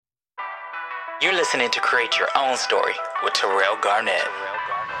You're listening to Create Your Own Story with Terrell Garnett.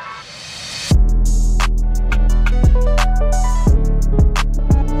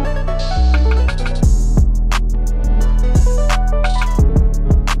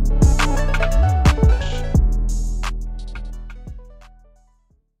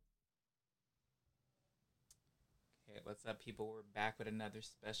 Okay, what's up, people? We're back with another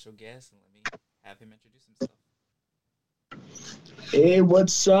special guest, and let me have him introduce himself. Hey,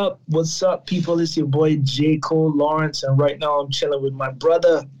 what's up? What's up, people? It's your boy Jaicko Lawrence, and right now I'm chilling with my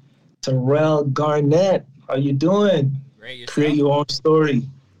brother Terrell Garnett. How you doing? Great, yourself? Create your own story.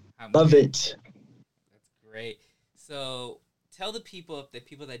 Love it. That's great. So, tell the people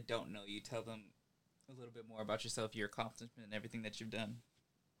that don't know you, tell them a little bit more about yourself, your accomplishment, and everything that you've done.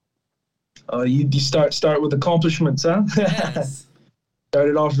 You start with accomplishments, huh? Yes.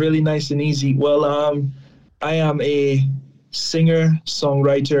 Started off really nice and easy. Well, I am a singer,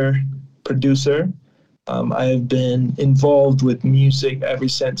 songwriter, producer. I have been involved with music ever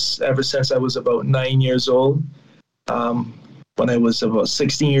since I was about 9 years old. When I was about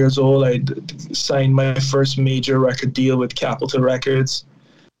 16 years old, I signed my first major record deal with Capitol Records.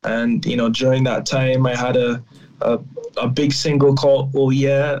 And, during that time, I had a big single called Oh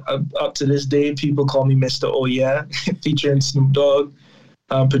Yeah. Up to this day, people call me Mr. Oh Yeah, featuring Snoop Dogg,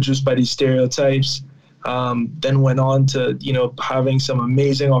 produced by these Stereotypes. Then went on to, having some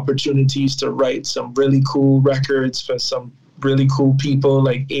amazing opportunities to write some really cool records for some really cool people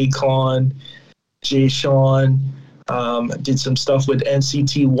like Akon, Jay Sean. Did some stuff with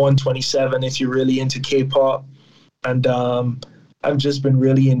NCT 127 if you're really into K-pop. And I've just been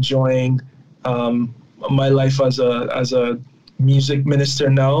really enjoying my life as a music minister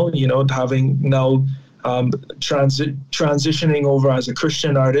now, having now transitioning over as a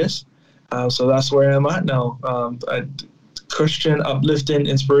Christian artist. So that's where I'm at now. Christian, uplifting,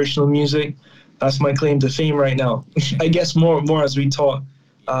 inspirational music. That's my claim to fame right now. I guess more as we talk,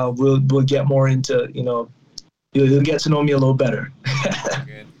 we'll get more into, you'll get to know me a little better.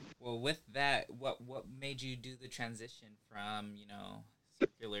 Good. Well, with that, what made you do the transition from,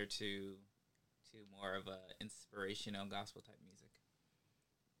 secular to more of a inspirational gospel type music?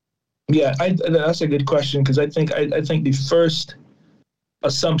 Yeah, that's a good question, because I think the first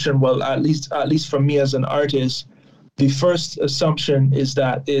assumption, well, at least for me as an artist, the first assumption is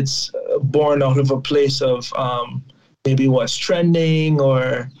that it's born out of a place of maybe what's trending,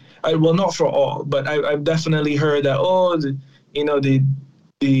 or well, not for all, but I've definitely heard that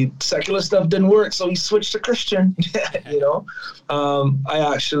the secular stuff didn't work, so he switched to Christian.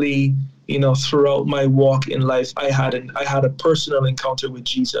 I actually, throughout my walk in life, I had a personal encounter with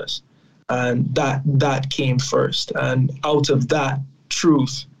Jesus, and that came first, and out of that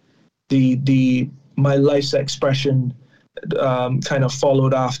truth, my life's expression kind of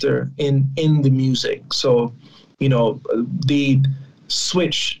followed after in the music. So, the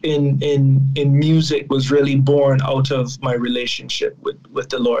switch in music was really born out of my relationship with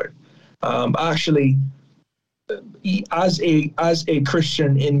the Lord. Actually, as a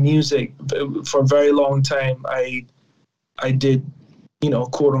Christian in music for a very long time, I did,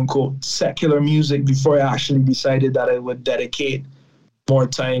 quote unquote secular music before I actually decided that I would dedicate more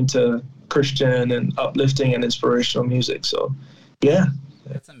time to Christian and uplifting and inspirational music. So, yeah.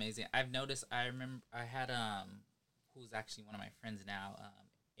 That's amazing. I've noticed. I remember I had who's actually one of my friends now,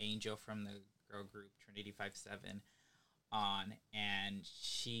 Angel from the girl group Trinity 5-7, on, and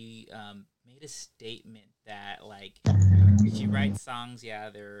she made a statement that she writes songs. Yeah,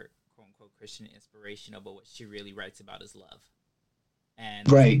 they're quote unquote Christian inspirational, but what she really writes about is love.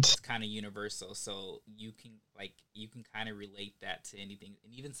 And right, it's kind of universal, so you can kind of relate that to anything,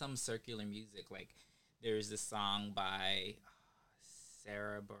 and even some circular music. Like there's this song by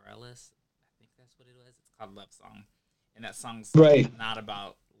Sarah Bareilles, I think that's what it was. It's called Love Song, and that song's not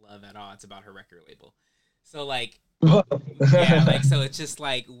about love at all. It's about her record label. So so it's just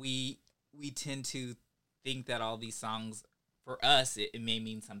we tend to think that all these songs for us it may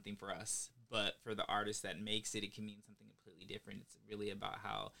mean something for us, but for the artist that makes it, it can mean something completely different. It's really about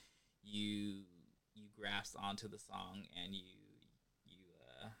how you grasp onto the song, and you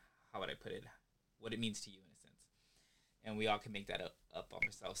how would I put it, what it means to you in a sense. And we all can make that up on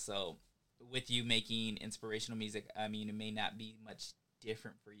ourselves. So with you making inspirational music, I mean, it may not be much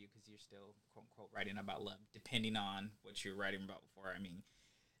different for you because you're still quote unquote writing about love, depending on what you're writing about before. I mean,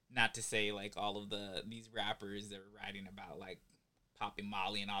 not to say all of these rappers that are writing about popping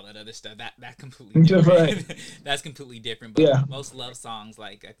Molly and all that other stuff. That completely different. Right. That's completely different. But yeah, most love songs,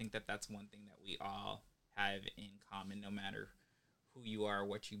 I think that's one thing that we all have in common, no matter who you are,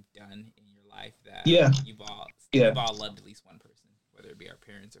 what you've done in your life. That you've all loved at least one person, whether it be our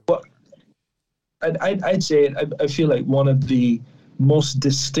parents or whoever. I'd say I feel like one of the most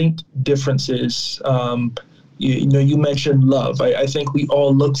distinct differences. You know, you mentioned love. I think we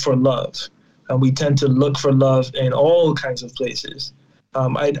all look for love, and we tend to look for love in all kinds of places.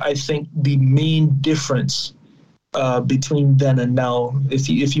 I think the main difference between then and now, if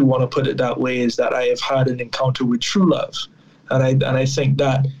you want to put it that way, is that I have had an encounter with true love, and I think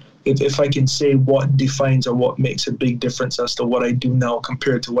that if I can say what defines or what makes a big difference as to what I do now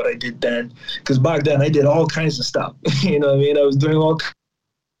compared to what I did then, because back then I did all kinds of stuff. You know what I mean? I was doing all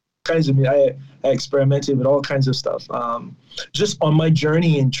kinds of I experimented with all kinds of stuff. Just on my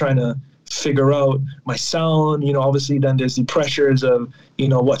journey and trying to figure out my sound. You know, obviously then there's the pressures of, you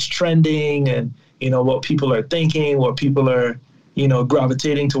know, what's trending and, you know, what people are thinking, what people are, you know,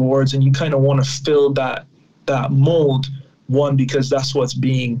 gravitating towards, and you kind of want to fill that mold. One, because that's what's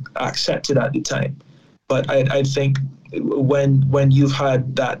being accepted at the time. But I think when you've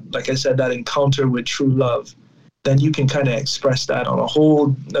had that, like I said, that encounter with true love, then you can kind of express that on a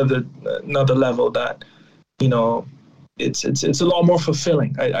whole another level that, you know, it's a lot more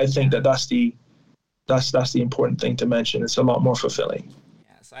fulfilling. I think that's the important thing to mention. It's a lot more fulfilling.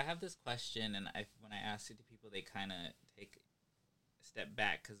 Yeah. So I have this question, and when I ask it to people, they kind of take a step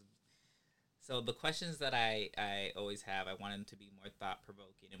back because. So the questions that I always have, I want them to be more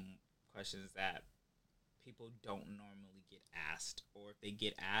thought-provoking and questions that people don't normally get asked, or if they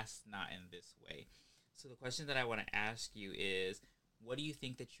get asked, not in this way. So the question that I want to ask you is, what do you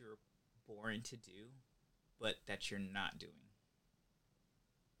think that you're born to do, but that you're not doing?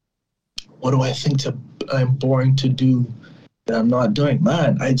 What do I think I'm born to do that I'm not doing?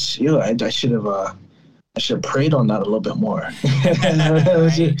 Man, I should have prayed on that a little bit more.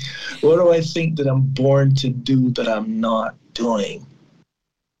 Right? What do I think that I'm born to do that I'm not doing?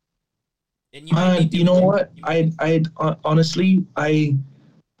 And you might be Man, you doing know it. what? I honestly, I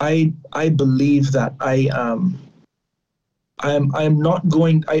believe that I'm not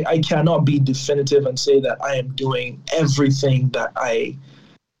going. I cannot be definitive and say that I am doing everything that I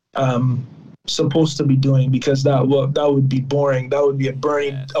supposed to be doing, because that would be boring. That would be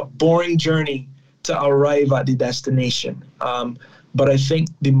Yes. a boring journey to arrive at the destination. But I think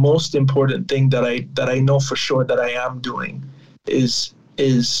the most important thing that I know for sure that I am doing is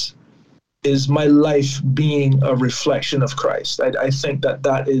my life being a reflection of Christ. I think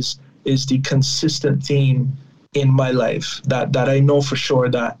that is the consistent theme in my life, that I know for sure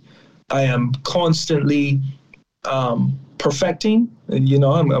that I am constantly perfecting. You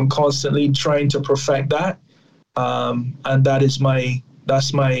know, I'm constantly trying to perfect that, and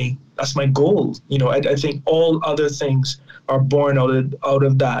that's my goal. You know, I think all other things are born out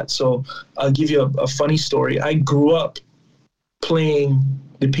of that. So I'll give you a funny story. I grew up playing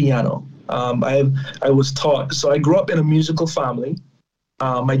the piano. I was taught. So I grew up in a musical family.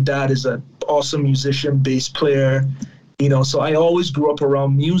 My dad is an awesome musician, bass player. You know, so I always grew up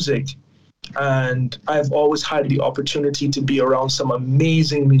around music, and I've always had the opportunity to be around some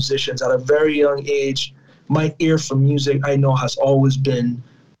amazing musicians at a very young age. My ear for music, I know, has always been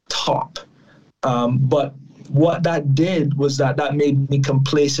top. But what that did was that made me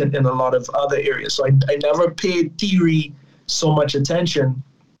complacent in a lot of other areas. So I never paid theory so much attention,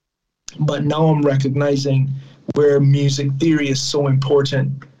 but now I'm recognizing where music theory is so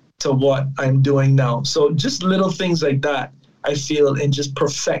important to what I'm doing now. So just little things like that, I feel, in just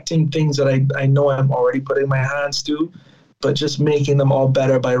perfecting things that I know I'm already putting my hands to, but just making them all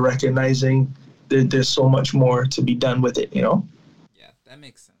better by recognizing that there's so much more to be done with it, you know? Yeah, that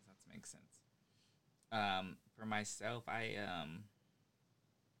makes sense. That makes sense. For myself, I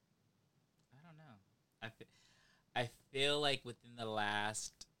don't know. I feel like within the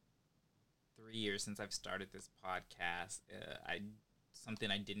last 3 years since I've started this podcast, I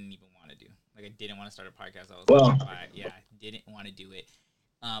something I didn't even want to do. Like, I didn't want to start a podcast. I was Well, like, why? Yeah, I didn't want to do it.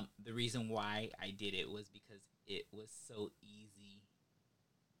 The reason why I did it was because it was so easy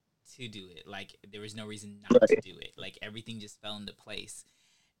to do it. Like, there was no reason not to right. do it. Like, everything just fell into place.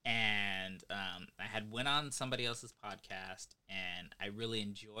 And I had went on somebody else's podcast, and I really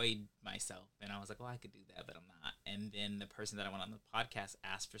enjoyed myself. And I was like, well, I could do that, but I'm not. And then the person that I went on the podcast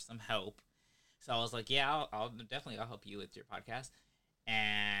asked for some help. So I was like, yeah, I'll help you with your podcast.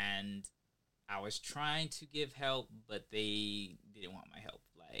 And I was trying to give help, but they didn't want my help.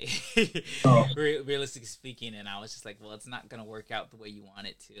 Like, Oh, realistically speaking, and I was just like, well, it's not gonna work out the way you want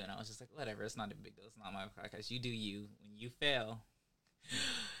it to. And I was just like, whatever, it's not a big deal. It's not my podcast. You do you. When you fail,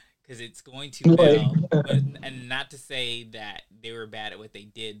 because it's going to right. fail. But, and not to say that they were bad at what they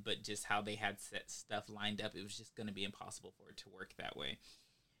did, but just how they had set stuff lined up, it was just going to be impossible for it to work that way.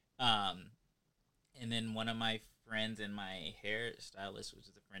 And then one of my friends and my hairstylist, which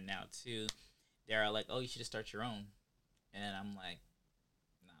is a friend now too, they're like, oh, you should just start your own. And I'm like,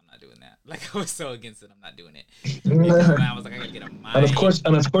 no, I'm not doing that. Like, I was so against it. I'm not doing it because then I was like, I gotta get a mic.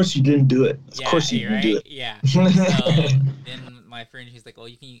 And of course, you didn't do it. Of course, you didn't do it. Yeah. So then my friend, he's like, oh,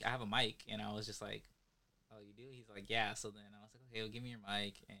 I have a mic, and I was just like, oh, you do? He's like, yeah. So then I was like, okay, well, give me your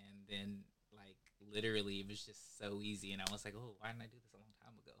mic, and then like literally, it was just so easy, and I was like, oh, why didn't I do this a long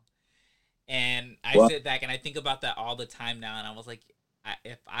time ago? And I sit back and I think about that all the time now, and I was like,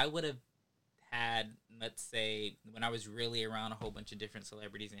 if I would have had, let's say, when I was really around a whole bunch of different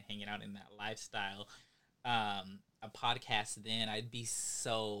celebrities and hanging out in that lifestyle, a podcast, then I'd be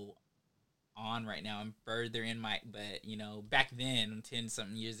so on right now. I'm further in but back then, 10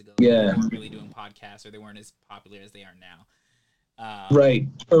 something years ago, they weren't really doing podcasts, or they weren't as popular as they are now. Right.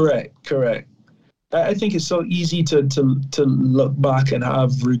 Correct. I think it's so easy to look back and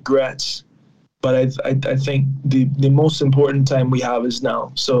have regrets. But I think the most important time we have is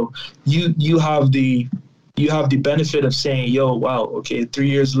now. So you have the benefit of saying, yo, wow, okay, 3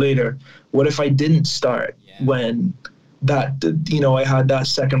 years later, what if I didn't start when that, I had that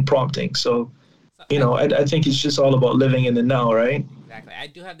second prompting. So I think it's just all about living in the now, right? Exactly. I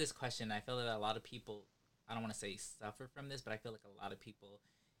do have this question. I feel that a lot of people, I don't want to say suffer from this, but I feel like a lot of people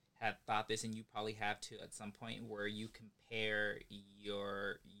have thought this, and you probably have too at some point, where you compare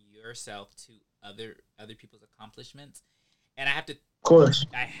yourself to other people's accomplishments. And I have to, of course,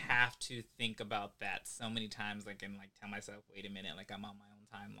 think about that so many times, like, and like tell myself, wait a minute, like I'm on my own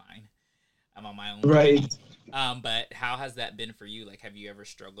timeline. I'm on my own right. But how has that been for you? Like, have you ever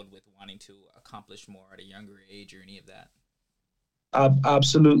struggled with wanting to accomplish more at a younger age or any of that?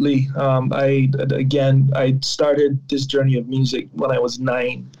 Absolutely. I started this journey of music when I was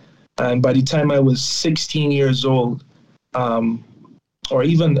 9. And by the time I was 16 years old, or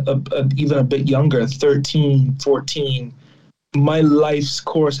even a bit younger, 13, 14, my life's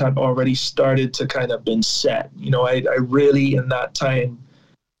course had already started to kind of been set. I really, in that time,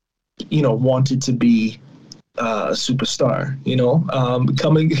 wanted to be a superstar,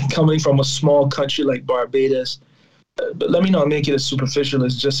 coming from a small country like Barbados. But let me not make it as superficial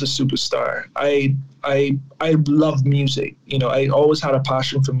as just a superstar. I love music. I always had a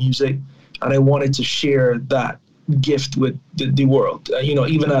passion for music, and I wanted to share that gift with the world.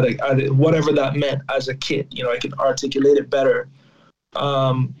 Even at whatever that meant as a kid. I can articulate it better.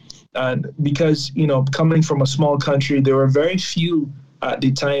 And because coming from a small country, there were very few at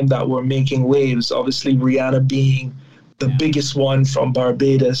the time that were making waves. Obviously, Rihanna being the biggest one from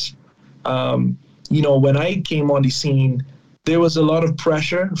Barbados. When I came on the scene, there was a lot of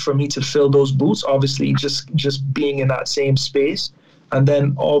pressure for me to fill those boots, obviously just being in that same space. And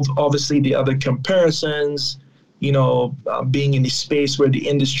then obviously the other comparisons, being in the space where the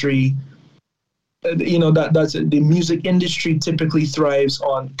industry, that's the music industry typically thrives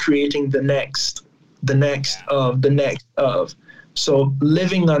on creating the next of. So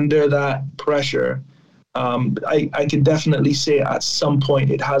living under that pressure, I could definitely say at some point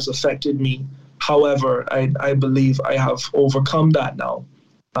it has affected me. However, I believe I have overcome that now.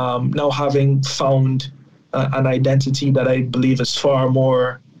 Now having found an identity that I believe is far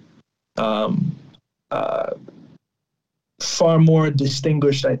more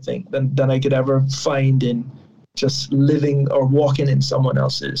distinguished, I think, than I could ever find in just living or walking in someone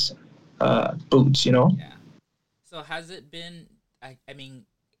else's boots, Yeah. So has it been? I mean,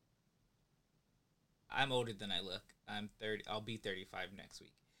 I'm older than I look. I'm 30. I'll be 35 next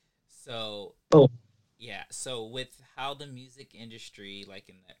week. So, yeah. So with how the music industry, like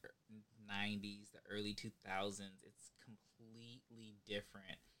in the 90s, the early 2000s, it's completely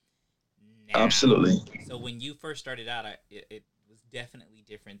different now. Absolutely. So when you first started out, it was definitely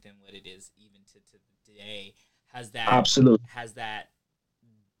different than what it is even to today. Has that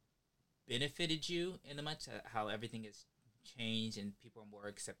benefited you in the much how everything has changed and people are more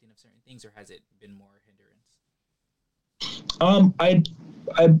accepting of certain things, or has it been more hindrance? I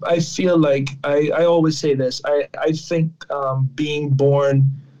feel like I always say this. I think being born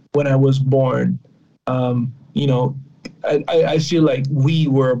when I was born, I feel like we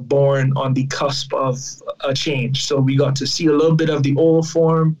were born on the cusp of a change. So we got to see a little bit of the old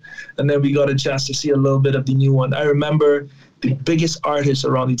form, and then we got a chance to see a little bit of the new one. I remember the biggest artist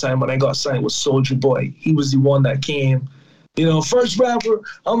around the time when I got signed was Soulja Boy. He was the one that came, first rapper.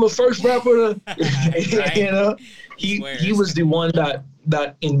 I'm the first rapper. He was the one that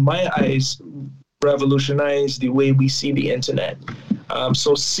in my eyes revolutionized the way we see the internet.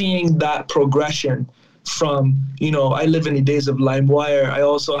 So seeing that progression from, I live in the days of LimeWire. I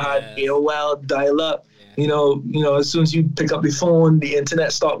also had AOL, dial-up. As soon as you pick up the phone, the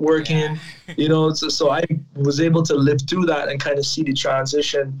internet stopped working. So I was able to live through that and kind of see the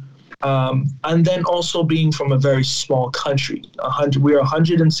transition And then also being from a very small country. We're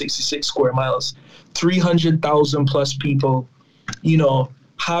 166 square miles, 300,000 plus people, you know,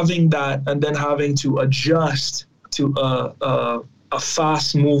 having that and then having to adjust to a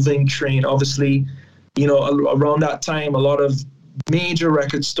fast moving train. Obviously, you know, around that time, a lot of major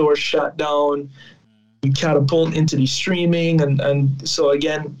record stores shut down. We catapult into the streaming. And so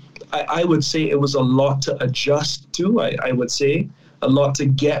again, I would say it was a lot to adjust to. I would say a lot to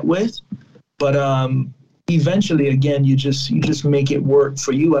get with, but eventually, again, you just make it work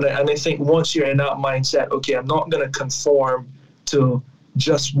for you. And I think once you're in that mindset, okay, I'm not going to conform to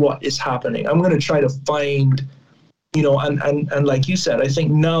just what is happening. I'm going to try to find, you know, and like you said, I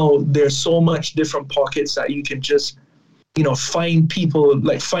think now there's so much different pockets that you can just, you know, find people,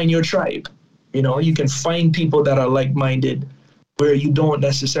 like find your tribe. You know, you can find people that are like-minded, where you don't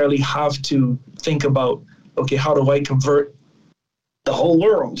necessarily have to think about, okay, how do I convert the whole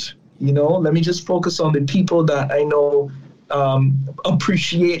world? You know, let me just focus on the people that I know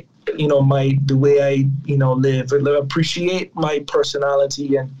appreciate, you know, the way I, you know, live, or appreciate my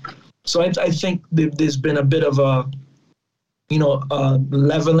personality. And so I think there's been a bit of a, you know,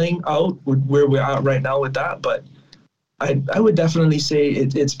 leveling out with where we're at right now with that. But I would definitely say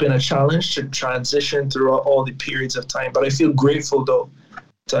it's been a challenge to transition through all the periods of time. But I feel grateful, though,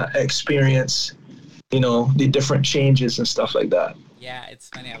 to experience, you know, the different changes and stuff like that. Yeah, it's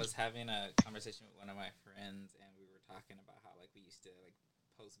funny. I was having a conversation with one of my friends, and we were talking about how, like, we used to, like,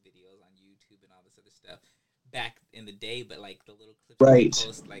 post videos on YouTube and all this other stuff back in the day, but, like, the little clips we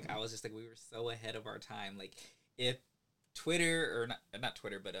post, like, I was just like, we were so ahead of our time. Like, if Twitter, or not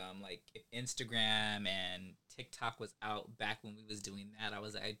Twitter, but, like, if Instagram and TikTok was out back when we was doing that,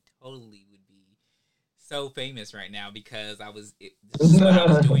 I totally would be so famous right now, because this is what I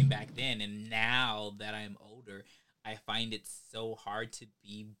was doing back then. And now that I'm older, I find it so hard to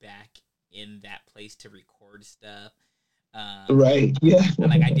be back in that place to record stuff. Right. Yeah.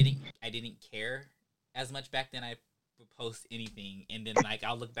 Like, I didn't care as much back then. I would post anything, and then, like,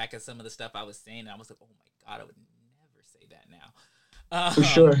 I'll look back at some of the stuff I was saying, and I was like, oh my God, I would never say that now. For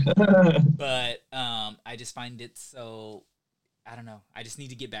sure. But I just find it so, I don't know. I just need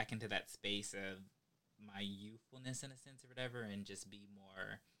to get back into that space of my youthfulness, in a sense, or whatever, and just be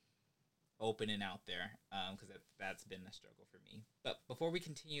more open and out there, because that's been a struggle for me. But before we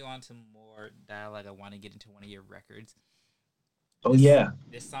continue on to more dialogue, I want to get into one of your records. Oh, yeah.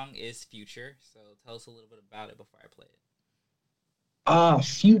 This song is Future, so tell us a little bit about it before I play it.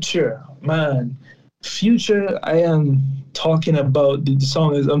 Future, man. Future, I am talking about, the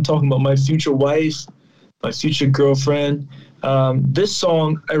song is, I'm talking about my future wife, my future girlfriend. This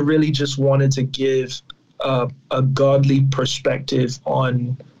song, I really just wanted to give a godly perspective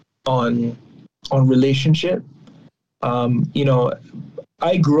on relationship. You know,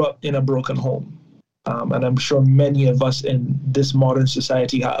 I grew up in a broken home, and I'm sure many of us in this modern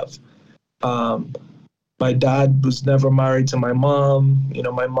society have. My dad was never married to my mom. You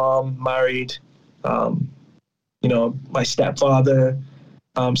know, my mom married, you know, my stepfather.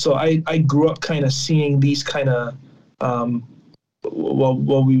 So I grew up kind of seeing these kind of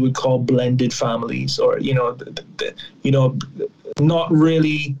what we would call blended families, or, you know, you know, not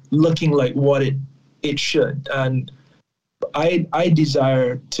really looking like what it should. And I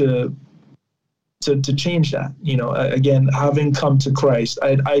desire to change that. You know, again, having come to Christ,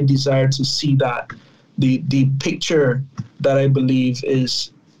 I desire to see that the picture that I believe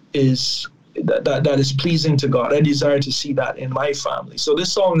is that is pleasing to God. I desire to see that in my family. So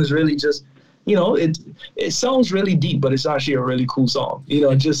this song is really just, you know, it sounds really deep, but it's actually a really cool song. You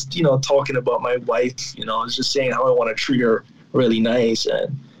know, just, you know, talking about my wife, you know, it's just saying how I want to treat her really nice,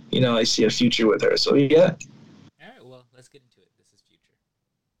 and, you know, I see a future with her. So yeah. All right, well, let's get into it. This is Future.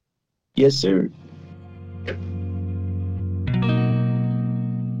 Yes, sir.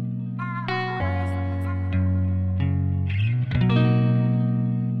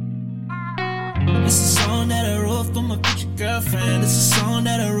 This is a song that I wrote for my future girlfriend. This is a song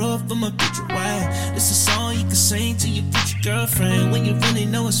that I wrote for my future wife. This is a song you can sing to your future girlfriend. When you really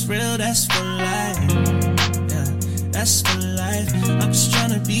know it's real, that's for life. Yeah, that's for life. I'm just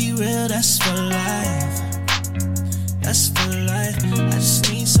trying to be real, that's for life. That's for life. I just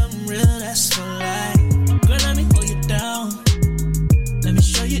need something real, that's for life. Girl, let me hold you down. Let me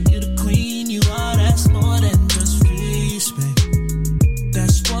show you you're the queen you are. That's more than just respect.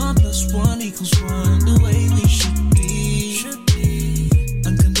 That's 1 + 1 = 1, the way we should be.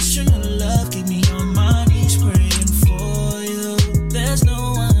 Unconditional love, keep me on my knees praying for you. There's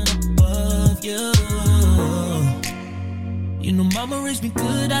no one above you. You know mama raised me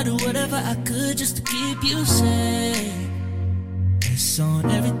good, I do whatever I could just to keep you safe. It's on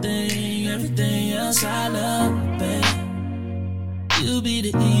everything else I love, babe. You be the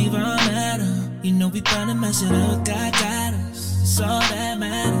Eve, I'm Adam. You know we bound to mess it up, God got us. It's all that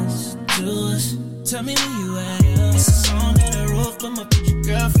matters to us. Tell me where you at. It's a song that I wrote for my future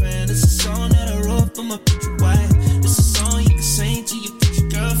girlfriend. It's a song that I wrote for my future wife. It's a song you can sing to your future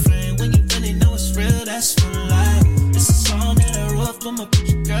girlfriend. When you really know it's real, that's for life. It's a song that I wrote for my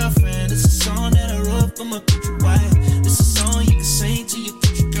future girlfriend. It's a song that I wrote for my future wife. It's a song you can sing to your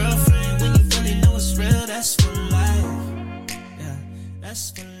future girlfriend. When you really know it's real, that's for life. Yeah,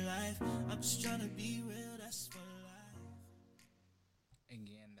 that's for life. I'm just trying to be real, that's for life.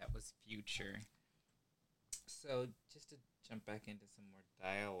 Again, that was Future. So, just to jump back into some more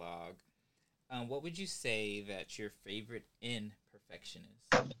dialogue, what would you say that your favorite imperfection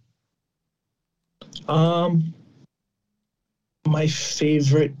is? My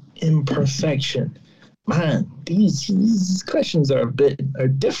favorite imperfection. Man, these questions are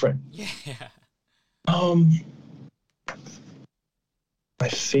different. Yeah. My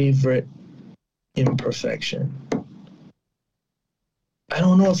favorite imperfection. I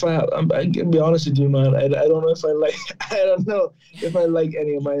don't know if I can be honest with you, man. I don't know if I like. I don't know if I like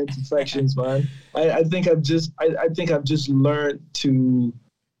any of my imperfections, man. I think I've just learned to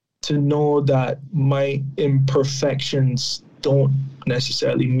know that my imperfections don't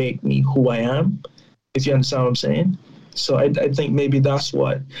necessarily make me who I am. If you understand what I'm saying. So I think maybe that's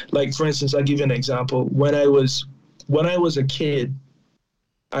what. Like for instance, I'll give you an example. When I was a kid,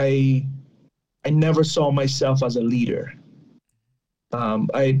 I never saw myself as a leader.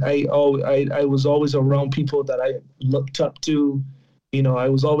 I was always around people that I looked up to. You know, I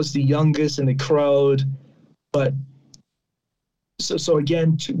was always the youngest in the crowd. But so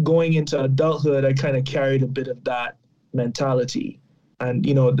again, going into adulthood, I kind of carried a bit of that mentality, and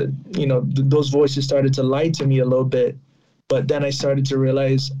those voices started to lie to me a little bit. But then I started to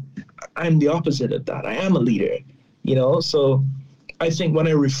realize I'm the opposite of that. I am a leader. So I think when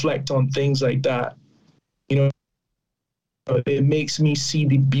I reflect on things like that, it makes me see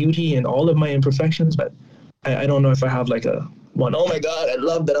the beauty in all of my imperfections, but I don't know if I have like a one. Oh my God, I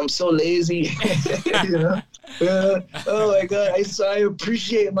love that I'm so lazy. Oh my God, I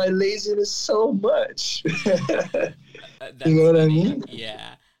appreciate my laziness so much. You know what I mean?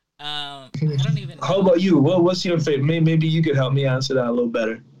 Yeah. I don't even know. How about you? What's your favorite? Maybe you could help me answer that a little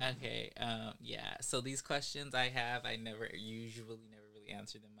better. Okay. Yeah. So these questions I never really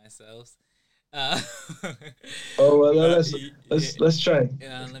answer them myself. Oh well, let's try.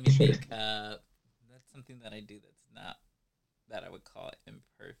 Let me think. That's something that I do that's not that I would call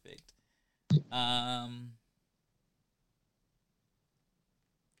imperfect. I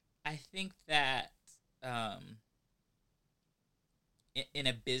think that in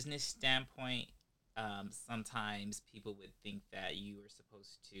a business standpoint, sometimes people would think that you are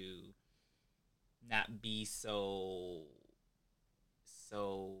supposed to not be so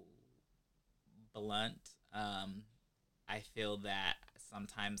blunt. I feel that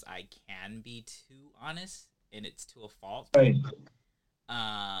sometimes I can be too honest, and it's to a fault. Right.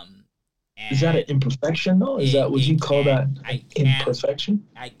 Is that an imperfection, though? Would you call that imperfection?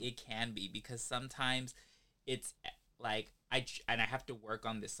 It can be, because sometimes it's like I have to work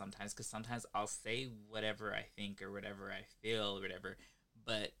on this sometimes, because sometimes I'll say whatever I think or whatever I feel or whatever,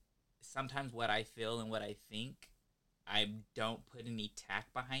 but sometimes what I feel and what I think, I don't put any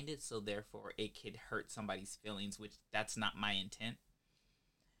tact behind it, so therefore it could hurt somebody's feelings, which that's not my intent.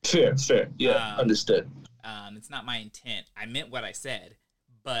 Fair. Yeah, understood. It's not my intent. I meant what I said,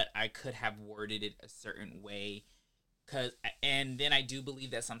 but I could have worded it a certain way. And then I do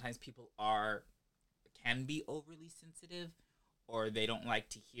believe that sometimes people can be overly sensitive, or they don't like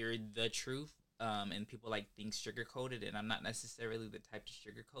to hear the truth. And people like things sugar-coated, and I'm not necessarily the type to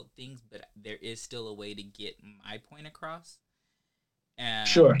sugarcoat things, but there is still a way to get my point across.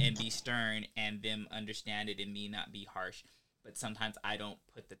 Sure. And be stern, and them understand it, and me not be harsh. But sometimes I don't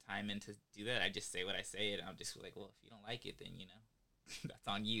put the time in to do that. I just say what I say, and I'm just like, well, if you don't like it, then, that's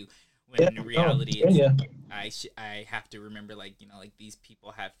on you. When in reality, I have to remember, like these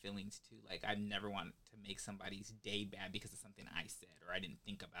people have feelings too. Like, I never want to make somebody's day bad because of something I said or I didn't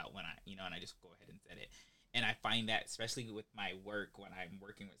think about when and I just go ahead and said it. And I find that, especially with my work, when I'm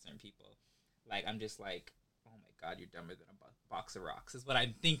working with certain people, like, I'm just like, oh my God, you're dumber than a box of rocks is what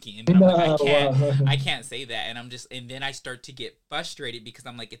I'm thinking. But I'm like, I can't say that. And then I start to get frustrated, because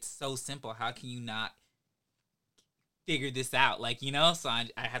I'm like, it's so simple. How can you not figure this out? So I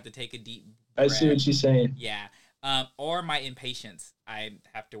have to take a deep breath. I see what you're saying. Yeah. Or my impatience. I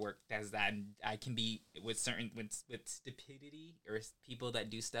have to work as that. I can be with stupidity, or people that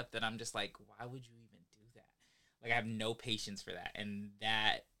do stuff that I'm just like, why would you even do that? Like, I have no patience for that. And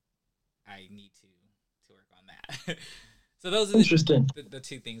that need to work on that. So those are Interesting. the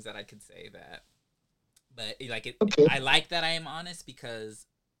two things that I could say that. But like it, Okay. I like that I am honest because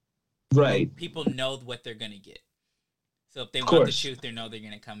Right. people know what they're gonna get. So if they Of want the course. truth, they know they're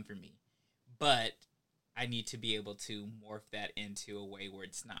gonna come for me. But I need to be able to morph that into a way where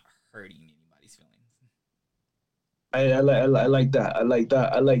it's not hurting anybody's feelings. I like that. I like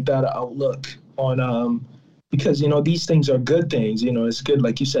that. I like that outlook on because these things are good things. It's good,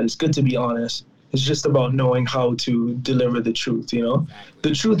 like you said, it's good to be honest. It's just about knowing how to deliver the truth. Exactly.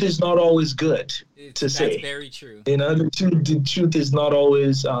 The truth is not always good to say. That's very true. The truth is not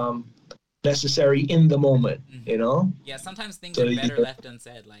always necessary in the moment. Yeah, sometimes things So, are better left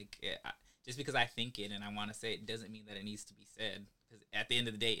unsaid. Like just because I think it and I want to say it doesn't mean that it needs to be said. Because at the end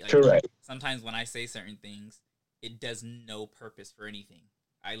of the day, like, correct. sometimes when I say certain things, it does no purpose for anything.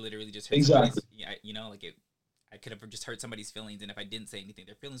 I literally just hurt Exactly. somebody's, like I could have just hurt somebody's feelings, and if I didn't say anything,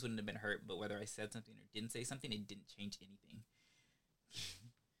 their feelings wouldn't have been hurt. But whether I said something or didn't say something, it didn't change anything.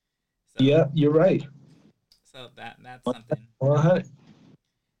 So, Yeah, you're right. So that's something 100.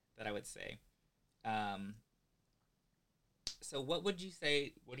 that I would say. So what would you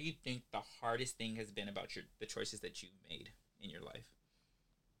say? What do you think the hardest thing has been about the choices that you've made in your life?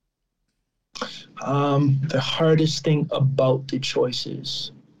 The hardest thing about the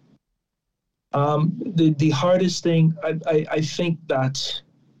choices. The hardest thing, I think that,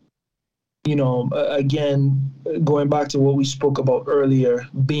 again, going back to what we spoke about earlier,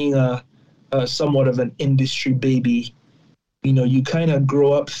 being a somewhat of an industry baby, you kind of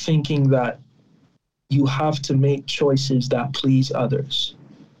grow up thinking that you have to make choices that please others.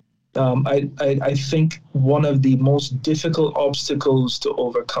 I think one of the most difficult obstacles to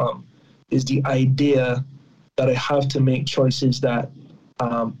overcome is the idea that I have to make choices that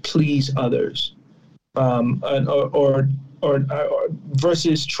please others, or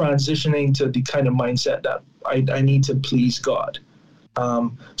versus transitioning to the kind of mindset that I need to please God.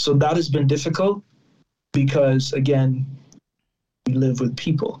 So that has been difficult because, again, we live with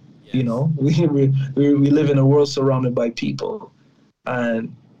people. Yes. We live in a world surrounded by people,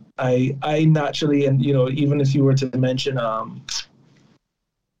 and I naturally, and even if you were to mention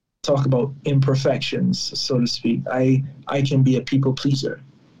talk about imperfections, so to speak, I can be a people pleaser,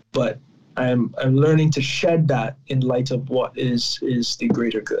 but I'm learning to shed that in light of what is the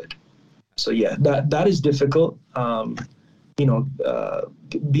greater good. So yeah, that is difficult.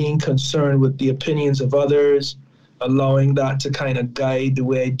 Being concerned with the opinions of others, allowing that to kind of guide the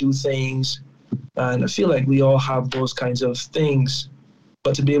way I do things, and I feel like we all have those kinds of things,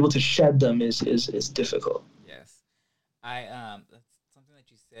 but to be able to shed them is difficult. Yes, something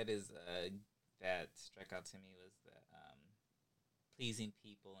that you said is that struck out to me was that pleasing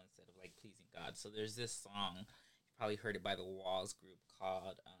people instead of like pleasing God. So there's this song, you probably heard it by the Walls group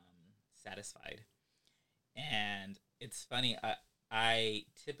called "Satisfied," and it's funny. I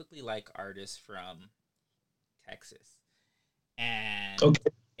typically like artists from Texas, and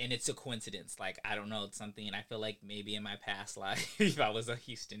Okay. and it's a coincidence. Like, I don't know, it's something. I feel like maybe in my past life, if I was a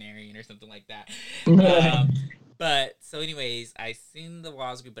Houstonian or something like that. But so, anyways, I seen the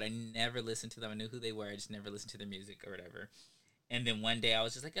Walls group, but I never listened to them. I knew who they were. I just never listened to their music or whatever. And then one day I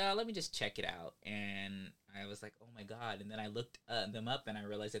was just like, oh, let me just check it out. And I was like, oh my God. And then I looked them up and I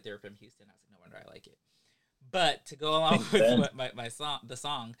realized that they were from Houston. I was like, no wonder I like it. But to go along with my song, the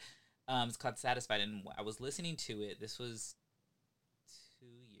song, it's called Satisfied. And I was listening to it. This was 2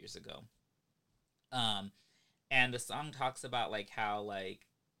 years ago. And the song talks about like how like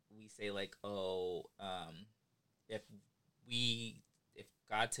we say like, oh, if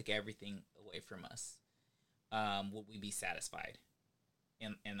God took everything away from us, would we be satisfied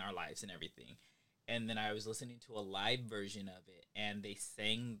in our lives and everything? And then I was listening to a live version of it, and they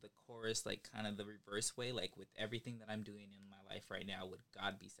sang the chorus like kind of the reverse way, like with everything that I'm doing in my life right now, would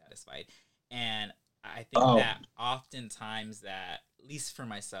God be satisfied? And I think that oftentimes that, at least for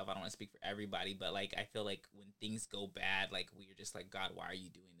myself, I don't want to speak for everybody, but like I feel like when things go bad, like we're just like, God, why are you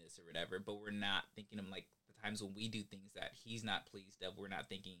doing this or whatever? But we're not thinking of like the times when we do things that He's not pleased of. We're not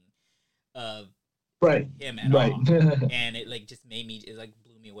thinking of Him at all. And it like just made me, it like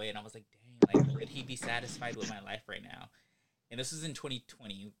blew me away, and I was like, dang, like would He be satisfied with my life right now? And this was in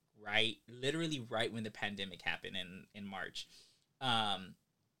 2020, right? Literally right when the pandemic happened in March.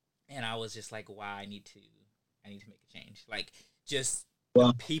 And I was just like, wow, I need to make a change. Like just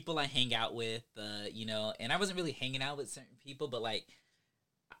the people I hang out with, and I wasn't really hanging out with certain people, but like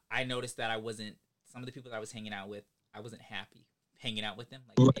I noticed that some of the people that I was hanging out with, I wasn't happy hanging out with them.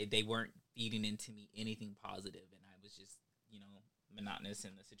 Like they weren't feeding into me anything positive, and I was just, monotonous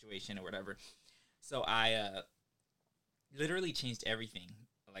in the situation or whatever. So I literally changed everything.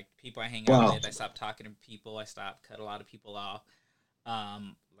 Like people I hang Wow. out with, I stopped talking to people. I stopped, cut a lot of people off.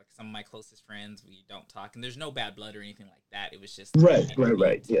 Like some of my closest friends, we don't talk, and there's no bad blood or anything like that. It was just Right.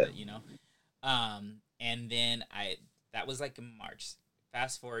 to, Yeah. And then that was like in March.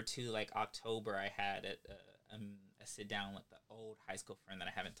 Fast forward to like October, I had a sit down with the old high school friend that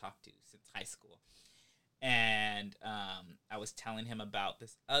I haven't talked to since high school, and I was telling him about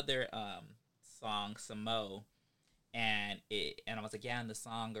this other song, Samo, and I was like, yeah, in the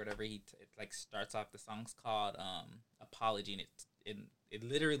song or whatever, it like starts off. The song's called Apology, and it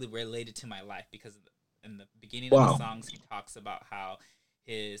literally related to my life because in the beginning of the songs he talks about how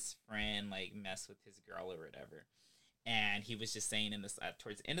his friend like messed with his girl or whatever, and he was just saying in this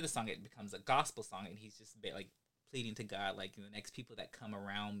towards the end of the song it becomes a gospel song, and he's just like pleading to God, like, the next people that come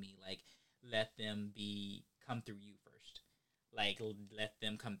around me, like, let them come through you first, like, let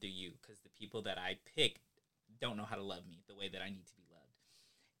them come through you, because the people that I pick don't know how to love me the way that I need to be loved.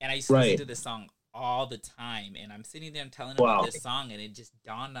 And I used to listen to this song all the time, and I'm sitting there and telling him about this song, and it just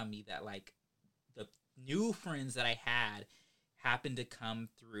dawned on me that like the new friends that I had happened to come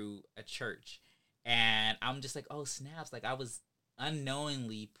through a church, and I'm just like, oh snaps, like I was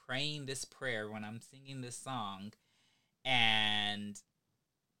unknowingly praying this prayer when I'm singing this song, and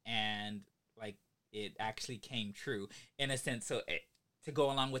like it actually came true in a sense. So to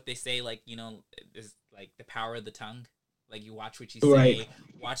go along with, they say, like, you know, there's like the power of the tongue. Like, you watch what you say,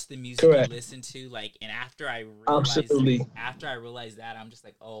 watch the music you listen to. Like, and after I realized that, I'm just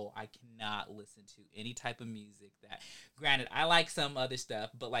like, oh, I cannot listen to any type of music that, granted, I like some other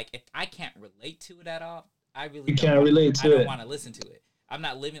stuff, but like if I can't relate to it at all, I really don't want to listen to it. I'm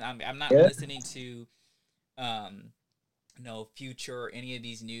not listening to no Future or any of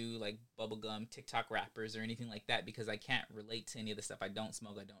these new like bubblegum TikTok rappers or anything like that, because I can't relate to any of the stuff. I don't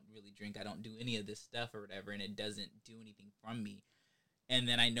smoke, I don't really drink, I don't do any of this stuff or whatever, and it doesn't do anything from me. And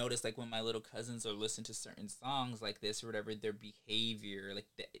then I notice, like, when my little cousins are listening to certain songs like this or whatever, their behavior, like,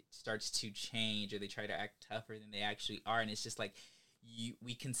 it starts to change, or they try to act tougher than they actually are. And it's just like,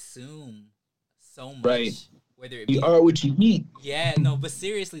 we consume so much, whether it be, you are what you eat. Yeah, no, but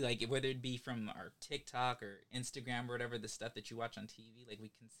seriously, like, whether it be from our TikTok or Instagram or whatever, the stuff that you watch on TV, like,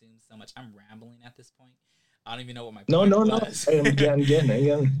 we consume so much. I'm rambling at this point. I don't even know what my point was. No. I'm getting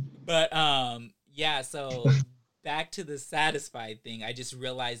it. But yeah. So back to the satisfied thing. I just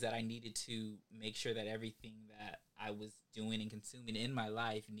realized that I needed to make sure that everything that I was doing and consuming in my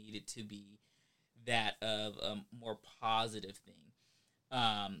life needed to be that of a more positive thing.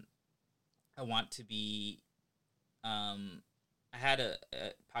 I want to be. I had a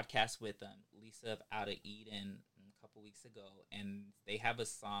podcast with Lisa of Out of Eden a couple weeks ago, and they have a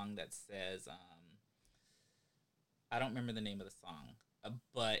song that says, I don't remember the name of the song,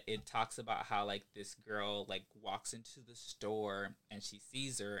 but it talks about how, like, this girl, like, walks into the store and she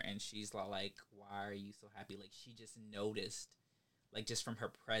sees her and she's like, why are you so happy? Like, she just noticed, like, just from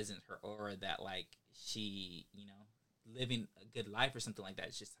her presence, her aura, that, like, she, you know, living a good life or something like that.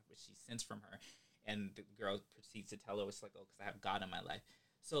 It's just what she sensed from her. And the girl proceeds to tell her, it's like, oh, because I have God in my life.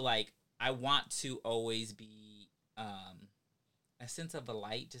 So, like, I want to always be a sense of a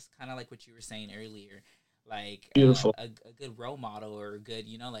light, just kind of like what you were saying earlier. Like, a good role model, or a good,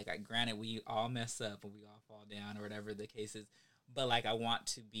 you know, like, granted, we all mess up and we all fall down or whatever the case is. But, like, I want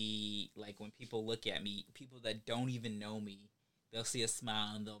to be, like, when people look at me, people that don't even know me, they'll see a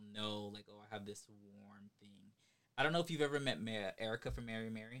smile and they'll know, like, oh, I have this warm thing. I don't know if you've ever met Erica from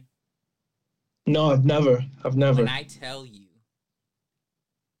Mary Mary. No, I've never. When I tell you,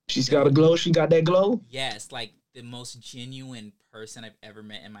 she's got a glow. She got that glow. Yes, like the most genuine person I've ever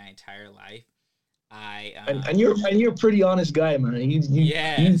met in my entire life. And you're a pretty honest guy, man.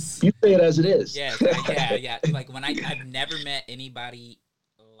 You say it as it is. Yes, yeah. Like, when I've never met anybody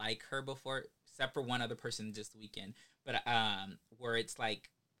like her before, except for one other person this weekend. But where it's like,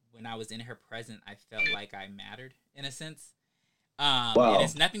 when I was in her presence, I felt like I mattered in a sense. Wow. And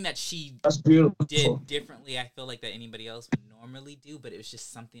it's nothing that she did differently, I feel like, that anybody else would normally do, but it was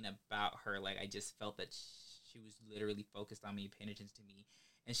just something about her. Like, I just felt that she was literally focused on me, paying attention to me,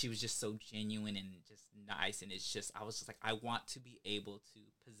 and she was just so genuine and just nice. And it's just, I was just like, I want to be able to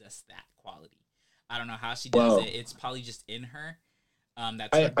possess that quality. I don't know how she does it. It's probably just in her. That's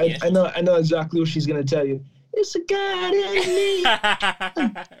I know exactly what she's gonna tell you. It's a God in me.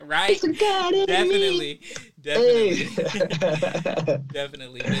 Right? It's a God in me. Hey.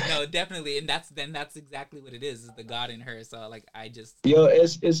 Definitely. But no, definitely. And that's exactly what it is the God in her. So, like, I just... Yo,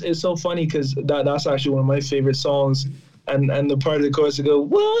 it's so funny because that's actually one of my favorite songs. And the part of the chorus to go,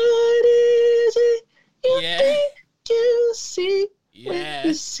 what is it you think you see when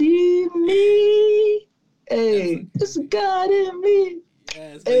you see me? Hey, it's a God in me.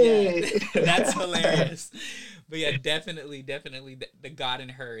 Yes, but Hey. yeah, that's hilarious. But yeah, definitely, the God in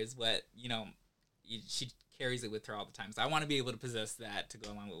her is what, she carries it with her all the time. So I want to be able to possess that to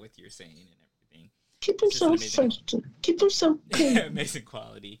go along with what you're saying and everything. Keep them so fresh. Keep them so clean. Amazing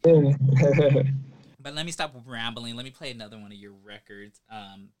quality. But let me stop rambling. Let me play another one of your records.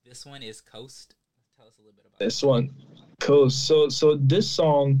 This one is Coast. Tell us a little bit about this one. Coast. So this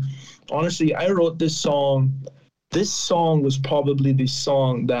song, honestly, I wrote this song. This song was probably the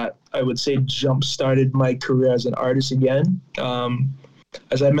song that I would say jump-started my career as an artist again.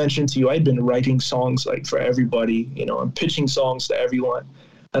 As I mentioned to you, I'd been writing songs like for everybody, and pitching songs to everyone.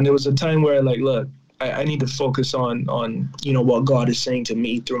 And there was a time where look, I need to focus on what God is saying to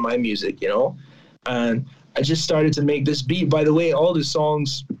me through my music, And I just started to make this beat. By the way, all the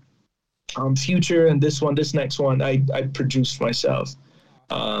songs, Future and this next one, I produced myself.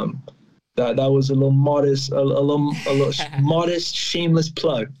 That was a little modest, a little modest, shameless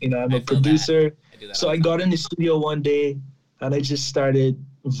plug. I'm a producer. So I got in the studio one day and I just started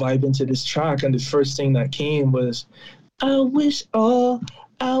vibing to this track. And the first thing that came was, I wish all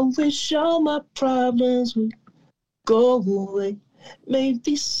my problems would go away.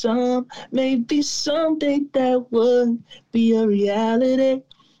 Maybe someday that would be a reality.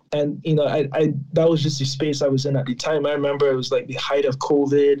 And, I that was just the space I was in at the time. I remember it was like the height of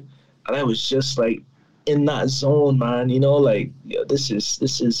COVID. And I was just in that zone, man, this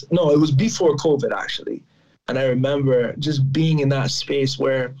is, no, it was before COVID actually. And I remember just being in that space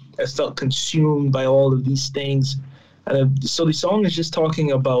where I felt consumed by all of these things. And so the song is just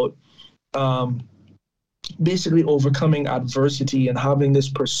talking about basically overcoming adversity and having this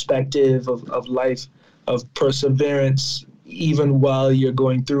perspective of life, of perseverance, even while you're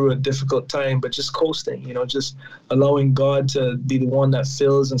going through a difficult time, but just coasting, just allowing God to be the one that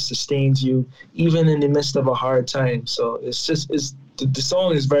fills and sustains you, even in the midst of a hard time. So the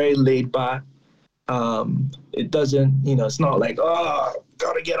song is very laid back. It doesn't, it's not like,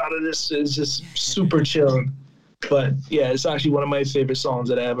 gotta get out of this. It's just super chill. But yeah, it's actually one of my favorite songs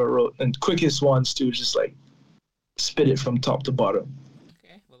that I ever wrote, and quickest ones too, just spit it from top to bottom.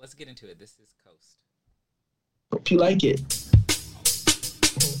 Okay, well, let's get into it. This is Coast. Hope you like it.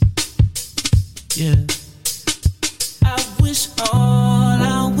 Yeah. I wish all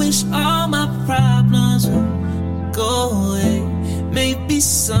my problems would go away. Maybe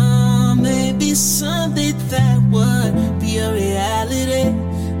someday that would be a reality.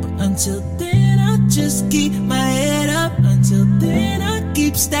 But until then, I'll just keep my head up. Until then, I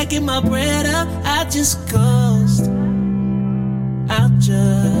keep stacking my bread up. I just coast. I'll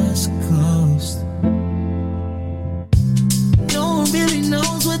just coast. No one really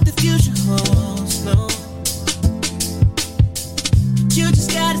knows what the future holds, no. You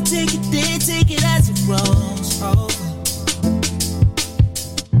just gotta take it day, take it as it rolls over.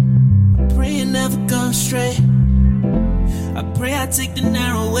 I pray it never goes straight. I pray I take the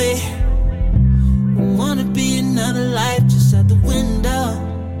narrow way. I wanna be another life just out the window.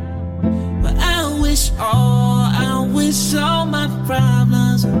 But I wish all my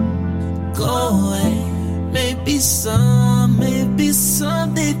problems would go away. Maybe someday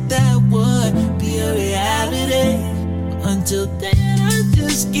that would be a reality. Until then, I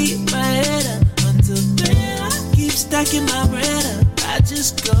just keep my head up. Until then, I keep stacking my bread up. I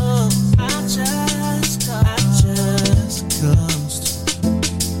just go. I just coast.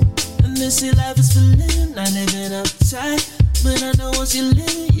 And they say life is for living, not living uptight. But I know once you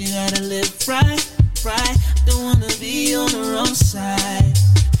live, you gotta live right. Don't wanna be on the wrong side.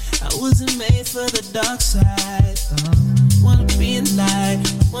 I wasn't made for the dark side. Wanna be in light,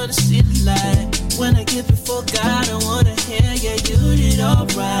 wanna see the light. When I get before God, I wanna hear, yeah, you did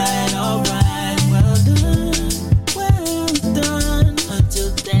alright. Well done. Until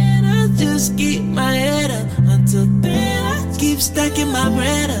then, I just keep my head up. Until then, I keep stacking my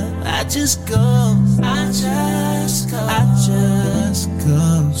bread up. I just go. I just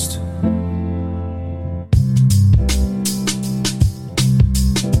coast.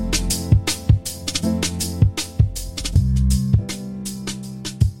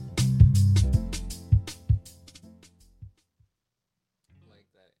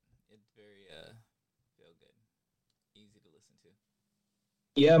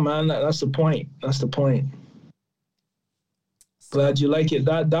 Yeah, man, that's the point. Glad you like it.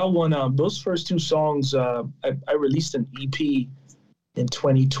 That one, those first two songs, I released an EP in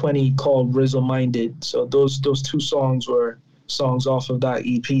 2020 called Rizzle Minded. So those two songs were songs off of that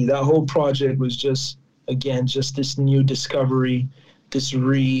EP. That whole project was just this new discovery, this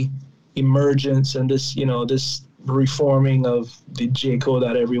re-emergence, and this reforming of the Jaicko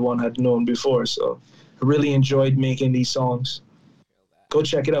that everyone had known before. So I really enjoyed making these songs. Go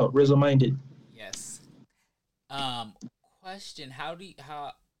check it out. Rizzo Minded. Yes. Question: how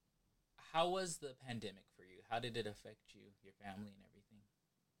was the pandemic for you? How did it affect you, your family, and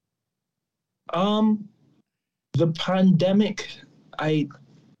everything? The pandemic, I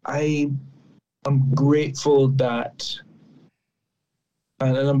I am grateful that,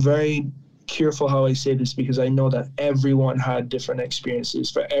 and I'm very careful how I say this because I know that everyone had different experiences.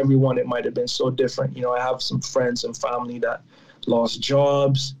 For everyone, it might have been so different. You know, I have some friends and family that lost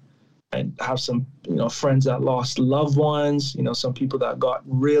jobs. I have some, friends that lost loved ones. You know, some people that got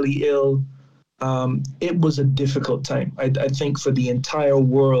really ill. It was a difficult time. I think for the entire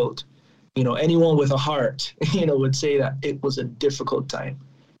world, anyone with a heart, would say that it was a difficult time.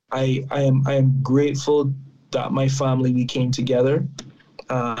 I am grateful that my family, we came together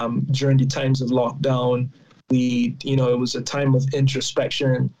during the times of lockdown. It was a time of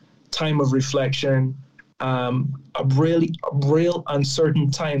introspection, time of reflection, a real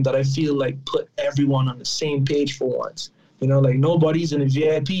uncertain time that I feel like put everyone on the same page for once. Like nobody's in a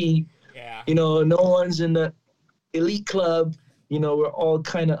VIP. Yeah. No one's in the elite club. We're all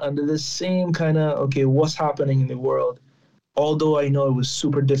kind of under this same kind of, okay, what's happening in the world? Although I know it was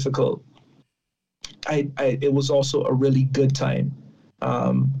super difficult, it was also a really good time,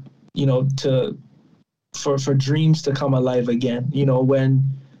 to for dreams to come alive again. When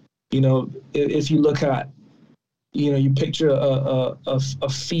if you look at, you picture a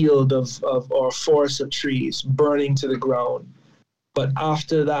field of or a forest of trees burning to the ground, but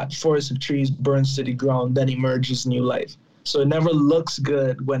after that forest of trees burns to the ground, then emerges new life. So it never looks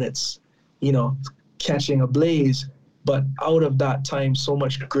good when it's, catching a blaze. But out of that time, so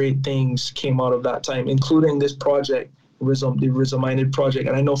much great things came out of that time, including this project, the Rizzo Minded project.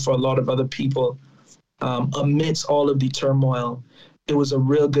 And I know for a lot of other people, amidst all of the turmoil, it was a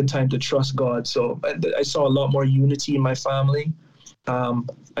real good time to trust God. So I saw a lot more unity in my family. I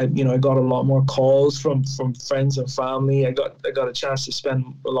got a lot more calls from friends and family. I got a chance to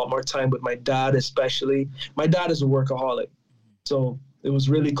spend a lot more time with my dad, especially. My dad is a workaholic, so it was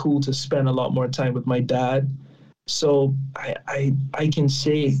really cool to spend a lot more time with my dad. So I can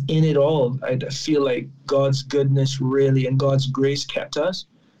say in it all, I feel like God's goodness really and God's grace kept us,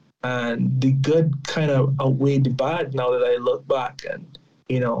 and the good kind of outweighed the bad now that I look back, and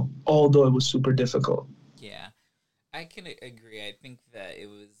although it was super difficult. Yeah, I can agree. I think that it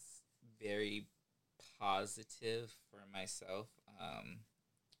was very positive for myself.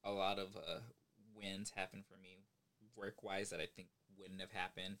 A lot of wins happened for me work wise that I think wouldn't have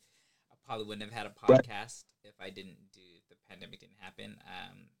happened. I probably wouldn't have had a podcast if I didn't do the pandemic didn't happen.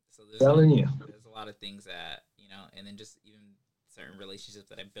 So there's a lot of things that and then just even certain relationships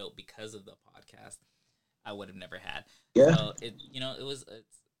that I built because of the podcast I would have never had. Yeah. So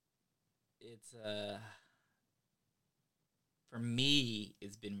it's for me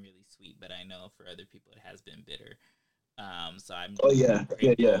it's been really sweet, but I know for other people it has been bitter. So I'm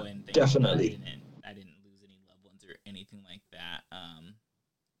grateful and thankful definitely. that I didn't lose any loved ones or anything like that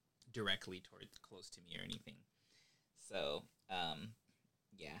directly close to me or anything. So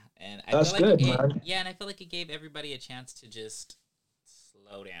yeah, and I That's feel like good, man. yeah, and I feel like it gave everybody a chance to just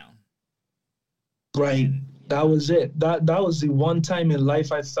slow down. Right. And, That was it. That was the one time in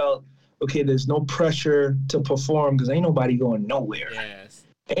life I felt, okay, there's no pressure to perform because ain't nobody going nowhere. yes,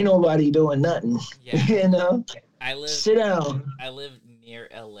 Ain't nobody doing nothing. yeah. Sit down. I live near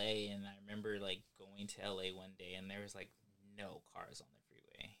LA, and I remember like going to LA one day, and there was like no cars on the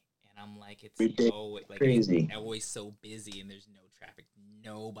freeway, and I'm like, it's Ridiculous. always like Crazy. it's always so busy, and there's no traffic,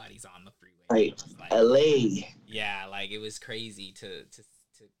 nobody's on the freeway. Right. Like, LA. yeah, like it was crazy to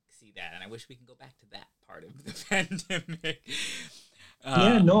see that, and I wish we can go back to that part of the pandemic.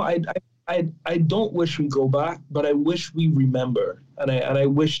 Yeah, no, I don't wish we go back, but I wish we remember, and I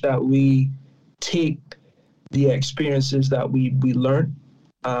wish that we take the experiences that we learned.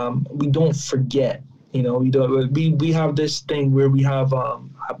 We don't forget. We have this thing where we have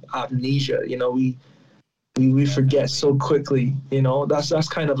amnesia. We forget so quickly. That's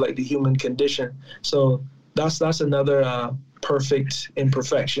kind of like the human condition. So that's another perfect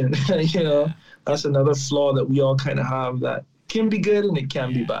imperfection. That's another flaw that we all kind of have that can be good and it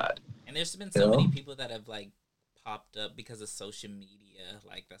can be bad. And there's been so many people that have like popped up because of social media.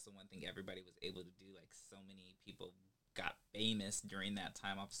 Like that's the one thing everybody was able to do. Like so many people got famous during that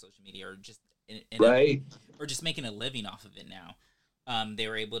time off of social media, or just or just making a living off of it now. They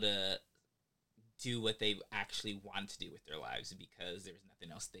were able to do what they actually wanted to do with their lives because there was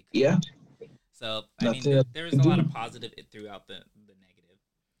nothing else they could do. So I mean, there was a lot of positive throughout the negative.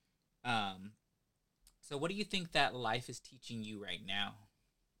 So what do you think that life is teaching you right now?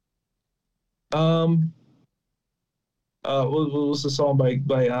 what was the song by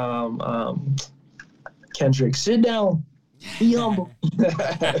Kendrick? Sit down, be humble.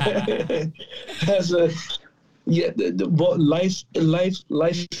 That's a yeah. But life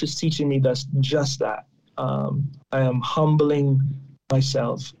is teaching me that's just that. I am humbling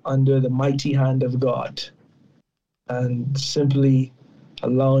myself under the mighty hand of God and simply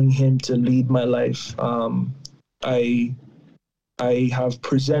allowing Him to lead my life. I I have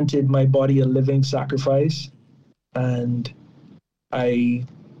presented my body a living sacrifice, and I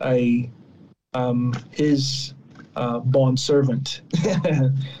I am His bond servant,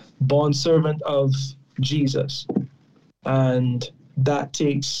 bond servant of Jesus, and that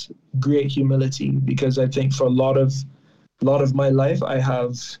takes great humility because I think for a lot of my life I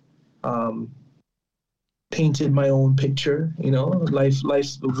have um, painted my own picture. Life,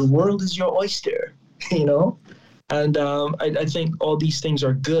 the world is your oyster. You know, and I think all these things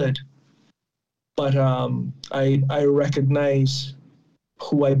are good, but I recognize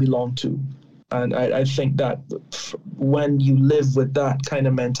who I belong to. And I think that when you live with that kind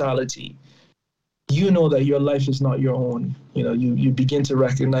of mentality, you know that your life is not your own. You begin to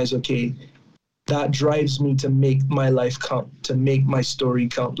recognize, okay, that drives me to make my life count, to make my story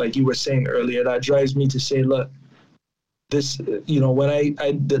count. Like you were saying earlier, that drives me to say, look, this, when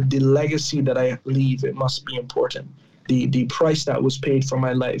the legacy that I leave, it must be important. The price that was paid for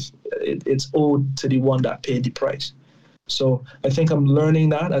my life, it's owed to the one that paid the price. So I think I'm learning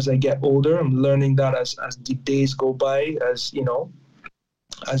that as I get older. I'm learning that as the days go by, as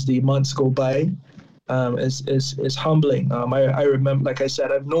the months go by. Is humbling. I remember, like I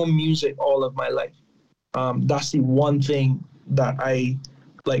said, I've known music all of my life. That's the one thing that I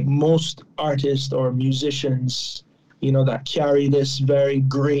like most artists or musicians, that carry this very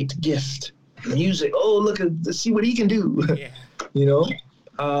great gift, music. Oh, see what he can do. Yeah. you know.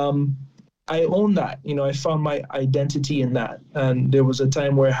 Um, I own that. I found my identity in that, and there was a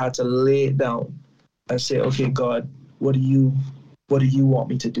time where I had to lay it down and say, okay, God, what do you want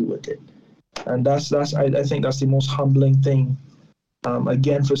me to do with it? And I think that's the most humbling thing.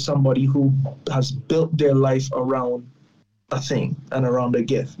 Again, for somebody who has built their life around a thing and around a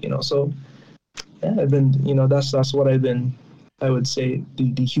gift. So yeah, I've been, that's what I've been. I would say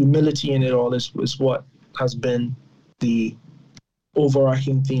the humility in it all is what has been the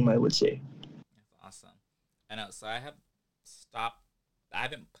overarching theme, I would say. That's awesome. I know. So stopped. I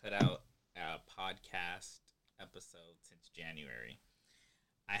haven't put out a podcast episode since January.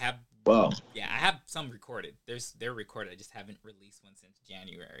 I have. Wow. Yeah, I have some recorded. They're recorded. I just haven't released one since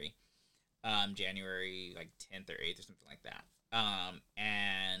January. January like 10th or 8th or something like that.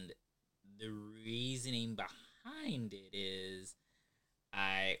 And the reasoning behind it is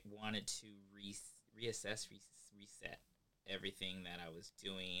I wanted to reassess, reset everything that I was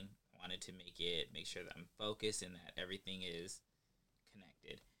doing. I wanted to make sure that I'm focused and that everything is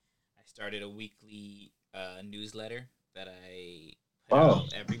connected. I started a weekly newsletter that I put Wow,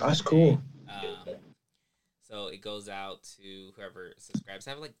 out every that's Monday. cool. So it goes out to whoever subscribes.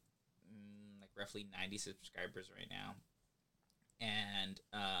 I have like roughly 90 subscribers right now. And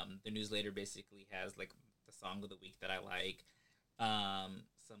the newsletter basically has like the song of the week that I like,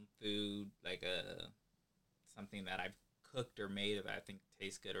 some food, like something that I've cooked or made that I think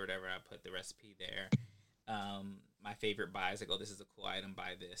tastes good or whatever. I put the recipe there. My favorite buys, like, oh, this is a cool item,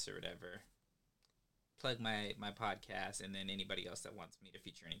 buy this or whatever. Plug my podcast, and then anybody else that wants me to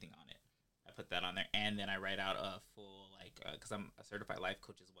feature anything on it, I put that on there. And then I write out a full, because I'm a certified life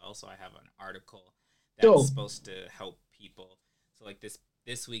coach as well, so I have an article that's supposed to help people. So like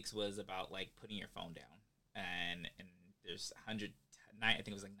this week's was about like putting your phone down, and there's 109, I think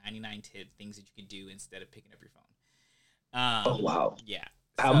it was like 99 things that you can do instead of picking up your phone. Oh wow. Yeah.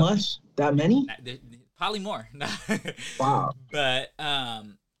 How much? That many? Probably more. Wow. But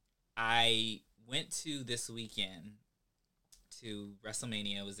I went to this weekend to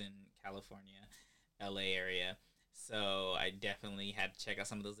WrestleMania. It was in California, LA area. So I definitely had to check out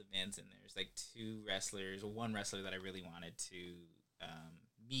some of those events, and there's like one wrestler that I really wanted to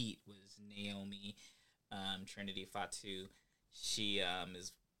meet was Naomi Trinity Fatu. She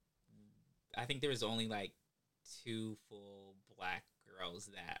is, I think there was only like 2 full black girls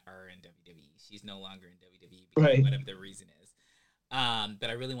that are in WWE. She's no longer in WWE because right. Whatever the reason is. But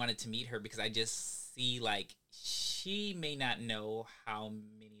I really wanted to meet her because I just see like she may not know how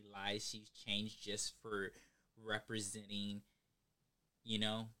many lives she's changed just for representing,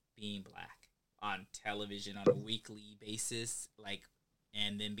 being black on television on a weekly basis, like,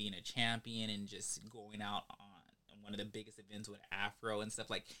 and then being a champion and just going out on one of the biggest events with Afro and stuff.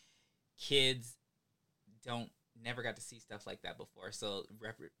 Like, kids never got to see stuff like that before. So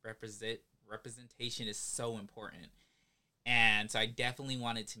representation is so important. And so I definitely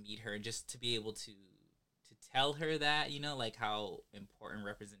wanted to meet her just to be able to tell her that, you know, like how important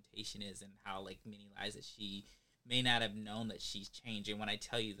representation is and how like many lives that she may not have known that she's changed. And when I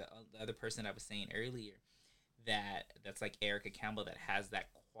tell you the other person I was saying earlier, that's like Erica Campbell, that has that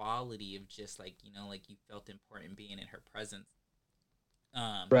quality of just like, you know, like you felt important being in her presence,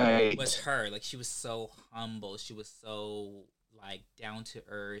 Right. was her. Like she was so humble, she was so like down to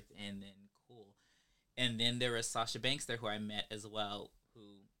earth and then cool. And then there was Sasha Banks there, who I met as well, who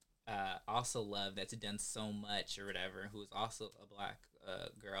also loved, that's done so much or whatever, who is also a Black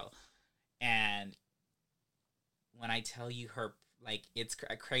girl. And when I tell you her, like, it's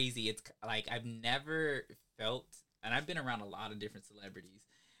crazy. It's like I've never felt, and I've been around a lot of different celebrities.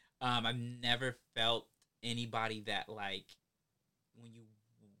 I've never felt anybody that, like, when you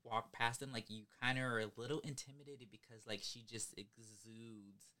walk past them, like, you kind of are a little intimidated because, like, she just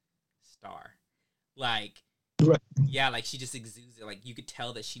exudes star. Like, Right. yeah, like, she just exudes it. Like, you could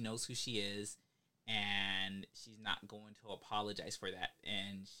tell that she knows who she is, and she's not going to apologize for that.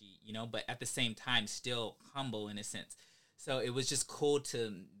 And she, you know, but at the same time, still humble in a sense. So it was just cool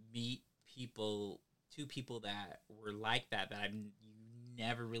to meet people, two people that were like that you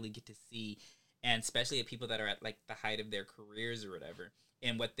never really get to see. And especially at people that are at like the height of their careers or whatever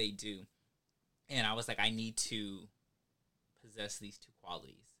and what they do. And I was like, I need to possess these two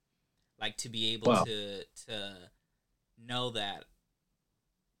qualities. Like to be able to know that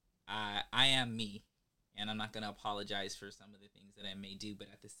I am me, and I'm not going to apologize for some of the things that I may do, but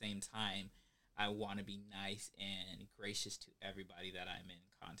at the same time, I want to be nice and gracious to everybody that I'm in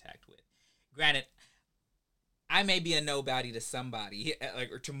contact with. Granted, I may be a nobody to somebody,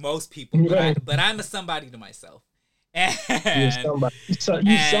 like, or to most people, but I'm a somebody to myself. And, you're somebody. So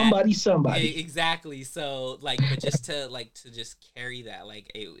you somebody. Exactly. So like, but just to just carry that,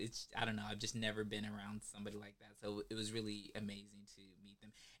 like it's I don't know. I've just never been around somebody like that. So it was really amazing to meet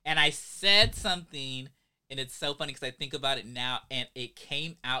them. And I said something, and it's so funny because I think about it now, and it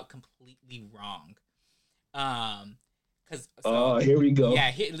came out completely wrong. Here we go. Yeah.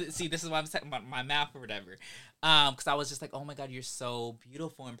 See, this is why I'm saying my mouth or whatever. Because I was just like, oh my God, you're so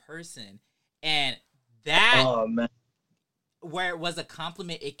beautiful in person, and that. Oh man. Where it was a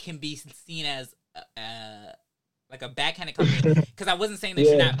compliment, it can be seen as like a backhanded compliment. Because I wasn't saying that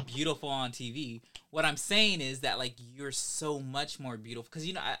you're not beautiful on TV. What I'm saying is that like you're so much more beautiful. Because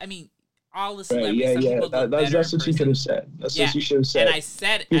you know, I mean, all the celebrities. That's what you could have said. That's what you should have said. And I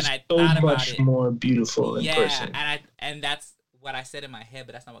said, you're and I so thought about much it. more beautiful in person. And that's what I said in my head,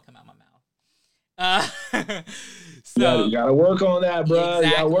 but that's not what came out of my mouth. So you gotta work on that, bro. Exactly,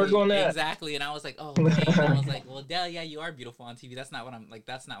 you gotta work on that. Exactly. And I was like, oh man. I was like, well, Del, yeah, you are beautiful on TV. That's not what I'm like.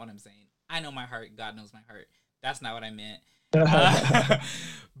 That's not what I'm saying. I know my heart. God knows my heart. That's not what I meant. But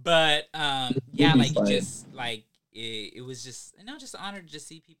yeah, like fine. Just like it was just, you know, just honored to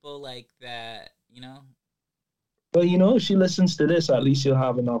see people like that, you know. But you know, if she listens to this, at least you'll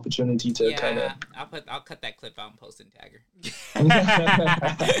have an opportunity to kind of. I'll cut that clip out and post it and tag her.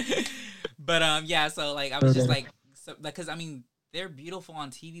 But yeah, so like I was just like, so because I mean they're beautiful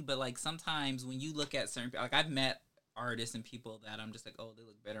on TV, but like sometimes when you look at certain, like I've met artists and people that I'm just like, oh, they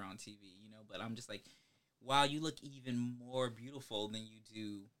look better on TV, you know. But I'm just like, wow, you look even more beautiful than you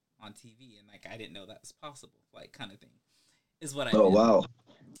do on TV, and like I didn't know that was possible, like kind of thing, is what I. Oh meant. wow.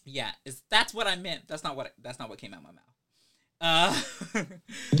 Yeah, that's what I meant. That's not what came out of my mouth.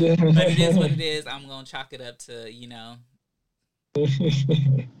 But it is what it is. I'm gonna chalk it up to, you know, I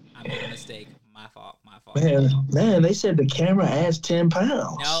made a mistake. My fault. Man, they said the camera adds 10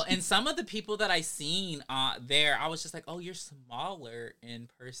 pounds. No, and some of the people that I seen there, I was just like, oh, you're smaller in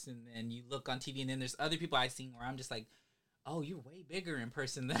person than you look on TV. And then there's other people I seen where I'm just like, oh, you're way bigger in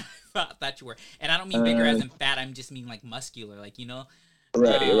person than I thought you were. And I don't mean bigger as in fat. I just mean like muscular, like, you know.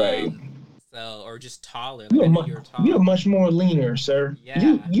 Right. So, or just taller. Like you're much more leaner, sir.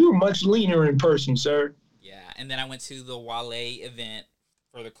 Yeah. You're much leaner in person, sir. Yeah, and then I went to the Wale event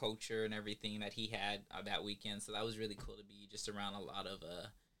for the culture and everything that he had that weekend. So that was really cool to be just around a lot of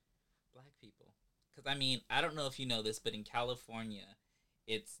Black people. Because, I mean, I don't know if you know this, but in California,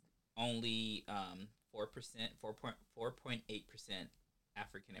 it's only 4.8%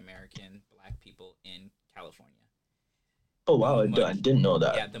 African-American Black people in California. Oh, wow, I didn't know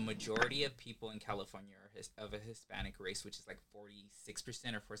that. Yeah, the majority of people in California are of a Hispanic race, which is like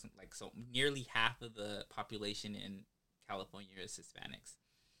 46% or something, like, so nearly half of the population in California is Hispanics.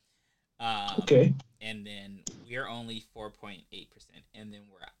 Okay. And then we're only 4.8%. And then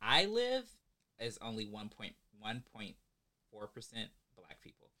where I live is only 1.4% Black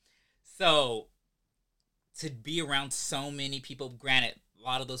people. So to be around so many people, granted, a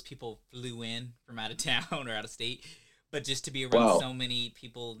lot of those people flew in from out of town or out of state, But just to be around Wow. so many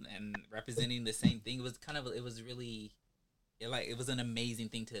people and representing the same thing, it was really, it was an amazing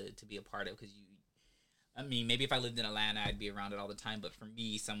thing to be a part of, because I mean, maybe if I lived in Atlanta, I'd be around it all the time. But for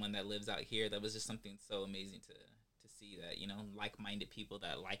me, someone that lives out here, that was just something so amazing to see that, like-minded people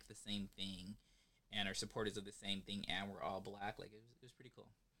that like the same thing and are supporters of the same thing, and we're all Black. Like, it was pretty cool.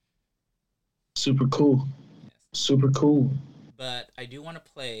 Super cool. Yes. Super cool. But I do want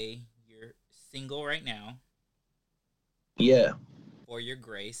to play your single right now. Yeah. For Your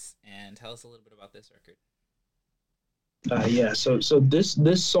Grace, and tell us a little bit about this record. Yeah. So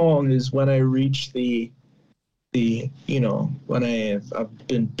this song is when I reach the when I've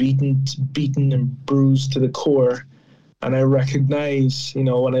been beaten and bruised to the core, and I recognize,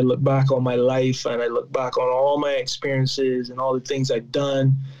 when I look back on my life and I look back on all my experiences and all the things I've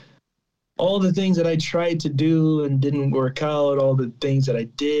done, all the things that I tried to do and didn't work out, all the things that I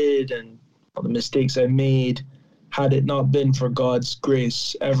did and all the mistakes I made, had it not been for God's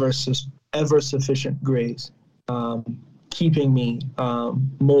grace, ever sufficient grace, keeping me,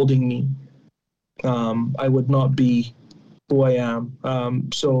 molding me, I would not be who I am.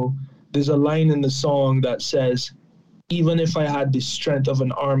 So there's a line in the song that says, even if I had the strength of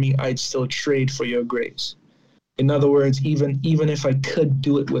an army, I'd still trade for your grace. In other words, even if I could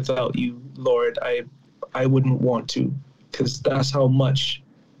do it without you, Lord, I wouldn't want to, because that's how much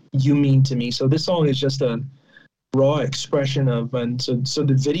you mean to me. So this song is just a raw expression of, and so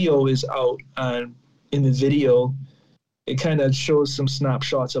the video is out, and in the video, it kind of shows some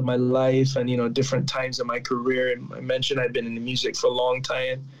snapshots of my life and, different times of my career. And I mentioned I've been in the music for a long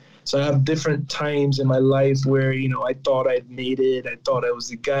time. So I have different times in my life where, I thought I'd made it. I thought I was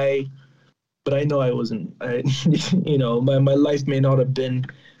the guy, but I know I wasn't. My life may not have been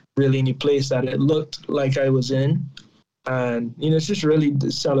really any place that it looked like I was in. And, it's just really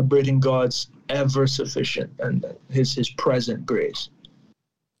celebrating God's ever sufficient and his present grace.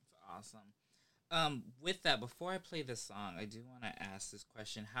 That's awesome. With that, before I play this song, I do want to ask this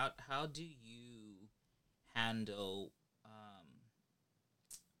question. How do you handle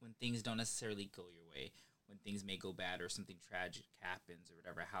when things don't necessarily go your way, when things may go bad or something tragic happens or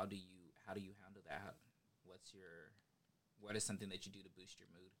whatever? How do you handle that? What is something that you do to boost your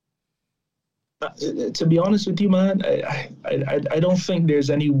mood? To be honest with you, man, I don't think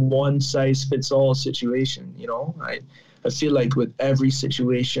there's any one size fits all situation. I feel like with every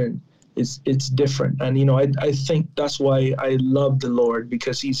situation, it's different, and I think that's why I love the Lord,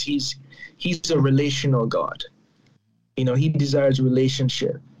 because he's a relational God. He desires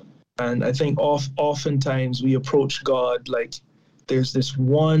relationship, and I think oftentimes we approach God like there's this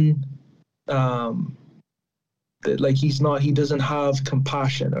one. That like he doesn't have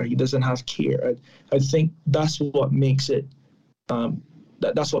compassion, or he doesn't have care. I think that's what makes it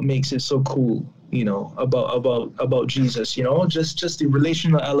that's what makes it so cool, about Jesus, just the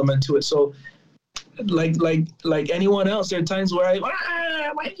relational element to it. So like anyone else, there are times where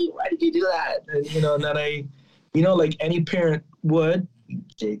why did you do that? And and then I, like any parent would,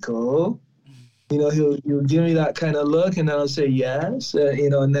 Jaicko, he'll give me that kind of look, and then I'll say yes,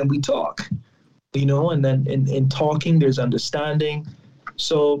 and then we talk. And then in talking, there's understanding.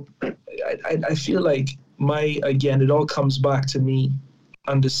 So I feel like it all comes back to me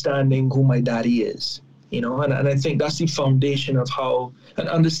understanding who my daddy is, and I think that's the foundation of how, and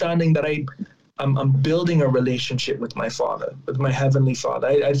understanding that I'm building a relationship with my Father, with my Heavenly Father.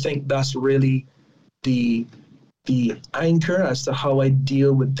 I think that's really the anchor as to how I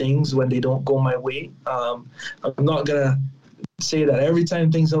deal with things when they don't go my way. I'm not gonna say that every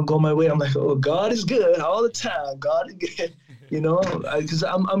time things don't go my way, I'm like, oh, God is good all the time. God is good, because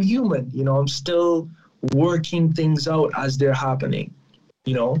I'm human. I'm still working things out as they're happening.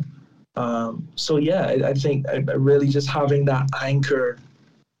 So yeah, I think I really just having that anchor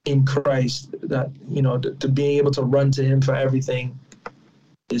in Christ, that to being able to run to Him for everything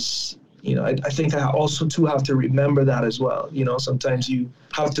is. I think I also too have to remember that as well. Sometimes you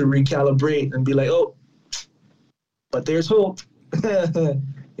have to recalibrate and be like, oh, but there's hope.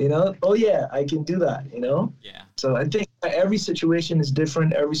 Oh yeah, I can do that. Yeah. So I think every situation is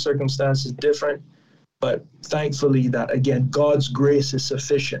different, every circumstance is different, but thankfully that, again, God's grace is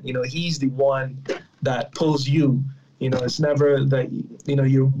sufficient. He's the one that pulls you. It's never that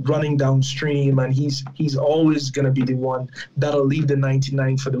you're running downstream, and he's always going to be the one that'll leave the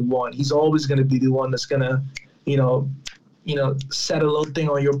 99 for the one. He's always going to be the one that's going to set a little thing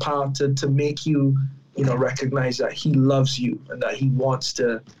on your path to make you recognize that he loves you and that he wants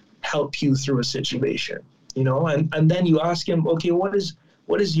to help you through a situation, and then you ask him, okay, what is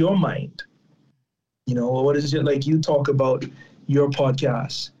your mind? What is it like? You talk about your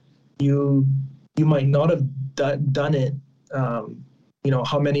podcast. You you might not have done it.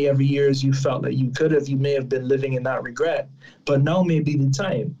 How many every years you felt that you could have, you may have been living in that regret, but now may be the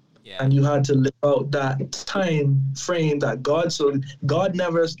time. Yeah. And you had to live out that time frame that God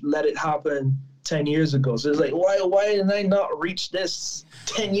never let it happen 10 years ago. So it's like, why didn't I not reach this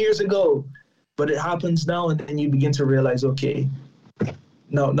 10 years ago? But it happens now, and then you begin to realize, okay,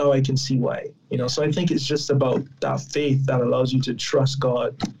 now I can see why. So I think it's just about that faith that allows you to trust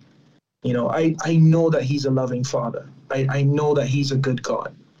God. I know that He's a loving Father. I know that He's a good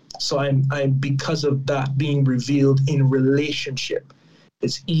God. So I'm because of that being revealed in relationship,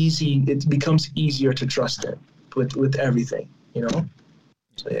 it becomes easier to trust Him with everything,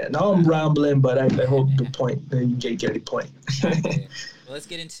 So yeah, now I'm rambling, but I hope the point, you get the point. Okay. Well, let's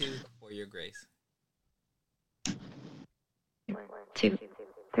get into For Your Grace. 1, 2,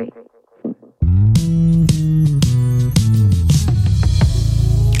 3.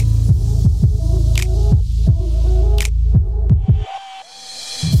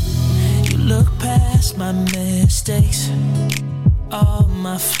 Look past my mistakes, all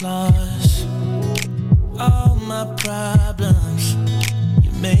my flaws, all my problems.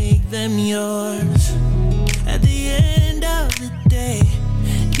 You make them yours. At the end of the day,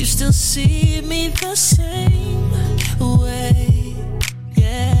 you still see me the same way.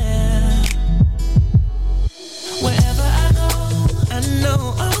 Yeah. Wherever I go, I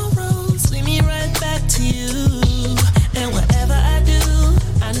know all roads lead me right back to you. And whatever I do,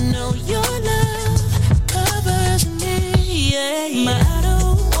 I know your love covers me, yeah. But I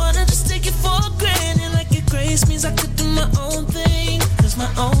don't wanna just take it for granted, like your grace means I could do my own thing. Cause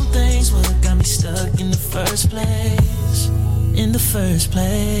my own thing's what got me stuck in the first place. In the first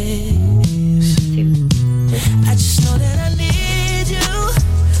place. I just know that I need you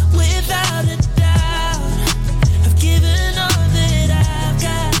without a doubt. I've given all that I've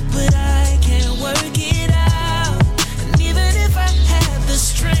got, but I can't work it out. And even if I had the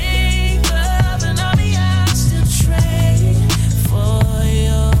strength of an army, I'll still trade for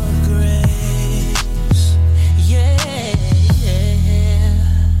your grace. Yeah, yeah,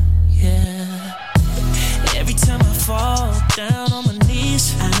 yeah. Every time I fall down on my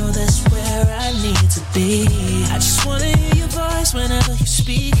knees, I know that's where I need to be. I just wanna hear your voice whenever you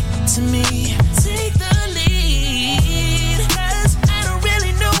speak to me. Take the lead, cause I don't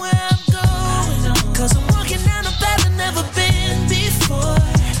really know where I'm going. Cause I'm walking down a path I've never been before.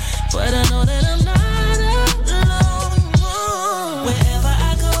 But I know that I'm not alone. Wherever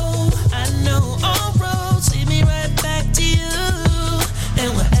I go, I know all roads lead me right back to you.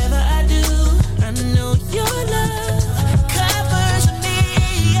 And whatever I do, I know your love covers me,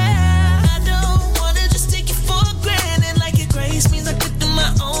 yeah. I don't wanna just take it for granted, like your grace means I could do my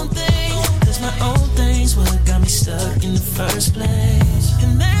own thing. Cause my own thing's what got me stuck in the first place.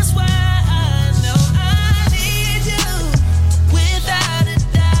 And that's why I know I need you without a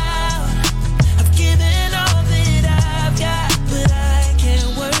doubt. I've given all that I've got, but I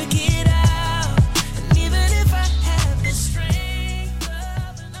can't work it out. And even if I have the strength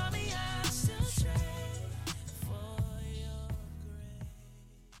of an army, I'll still trade for your grace.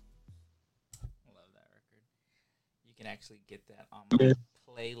 Love that record. You can actually get that on my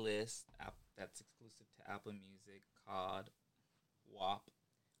playlist that's exclusive to Apple Music called WAP,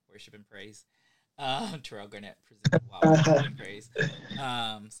 Worship and Praise. Terrell Garnett presented WAP, Worship and Praise.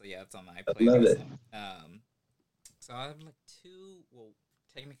 So yeah, it's on my playlist. Love it. So I have like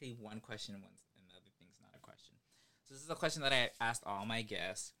technically one question and the other thing's not a question. So this is a question that I asked all my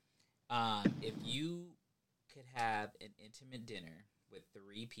guests. If you could have an intimate dinner with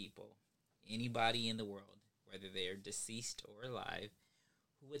 3 people, anybody in the world, whether they are deceased or alive,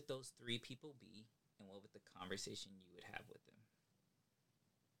 who would those 3 people be, and what would the conversation you would have with them?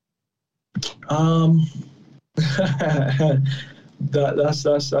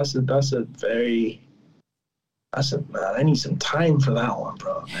 I need some time for that one,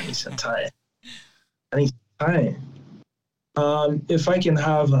 bro. I need some time. If I can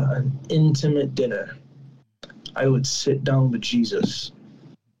have an intimate dinner, I would sit down with Jesus,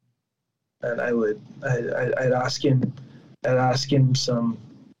 and I'd ask him some.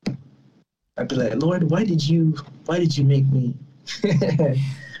 I'd be like, Lord, why did you make me?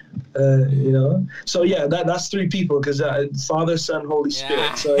 So yeah, that's 3 people, because Father, Son, Holy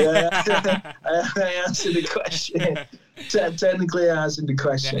Spirit. So yeah, I answered the question. Technically, I answered the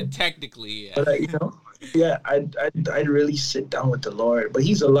question. Technically, yeah. But yeah, I'd really sit down with the Lord. But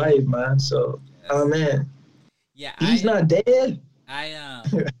He's alive, man. So oh man, yeah, He's not dead. I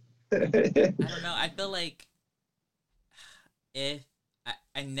don't know. I feel like if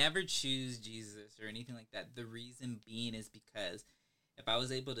I never choose Jesus or anything like that, the reason being is because if I was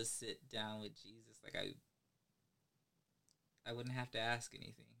able to sit down with Jesus, Like I wouldn't have to ask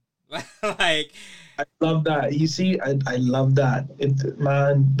anything. Like, I love that. You see, I love that.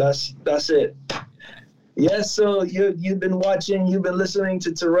 Man, that's it. Yeah, so you've been listening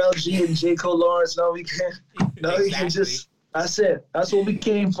to Terrell G and Jaicko Lawrence. Now we can just, that's it. That's what we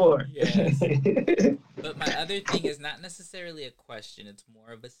came for. Yes. But my other thing is not necessarily a question. It's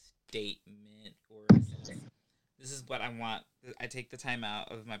more of a statement or a sentence. This is what I want. I take the time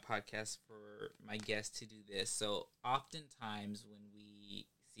out of my podcast for my guests to do this. So oftentimes when we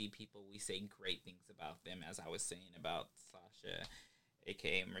see people, we say great things about them, as I was saying about Sasha,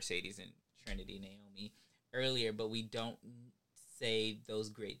 aka Mercedes, and Trinity Naomi earlier, but we don't say those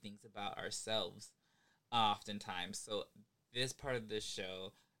great things about ourselves oftentimes. So this part of the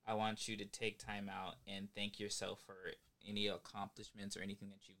show, I want you to take time out and thank yourself for any accomplishments or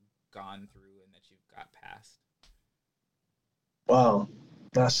anything that you've gone through and that you've got past. Wow,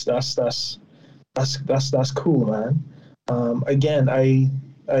 that's cool, man. Again, I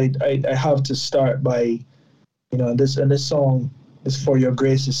have to start by, this song is For Your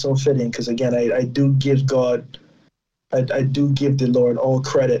Grace is so fitting, because again, I do give God, I do give the Lord all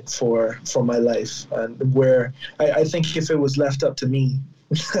credit for my life, and where I think if it was left up to me,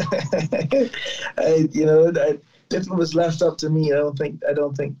 if it was left up to me, I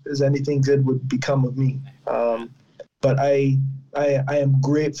don't think there's anything good would become of me. But I am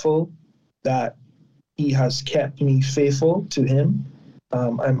grateful that He has kept me faithful to Him.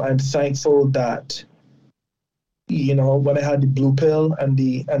 I'm thankful that, when I had the blue pill and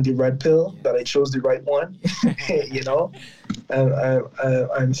the red pill, that I chose the right one. And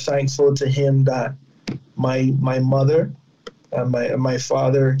I'm thankful to Him that my mother and my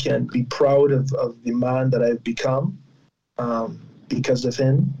father can be proud of the man that I've become because of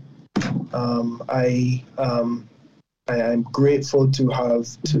Him. I'm grateful to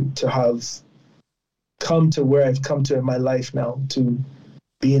have come to where I've come to in my life now, to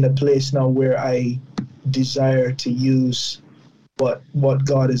be in a place now where I desire to use what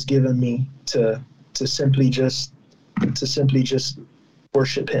God has given me to simply just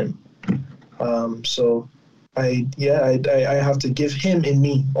worship Him. So I have to give Him in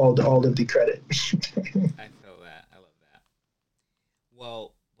me all of the credit. I feel that. I love that.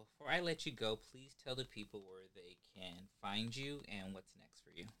 Well, before I let you go, please tell the people where they can find you and what's next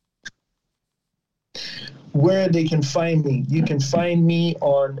for you. Where they can find me. You can find me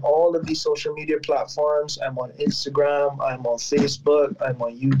on all of these social media platforms. I'm on Instagram, I'm on Facebook, I'm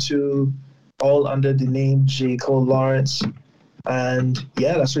on YouTube, all under the name Jaicko Lawrence. And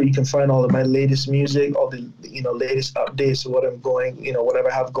yeah, that's where you can find all of my latest music, all the latest updates of what I'm going,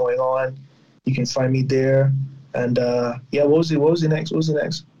 whatever I have going on. You can find me there. And what was the next? What's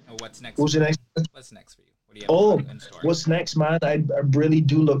next? What's the next? What's next for you? What do you have in store? What's next, man? I really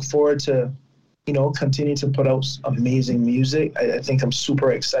do look forward to continue to put out amazing music. I think I'm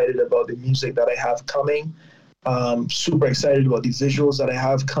super excited about the music that I have coming. Super excited about the visuals that I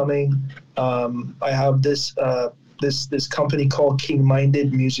have coming. I have this company called King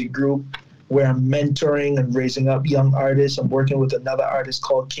Minded Music Group, where I'm mentoring and raising up young artists. I'm working with another artist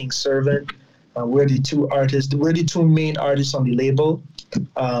called King Servant. We're the two main artists on the label.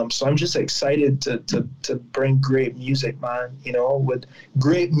 So I'm just excited to bring great music, man. With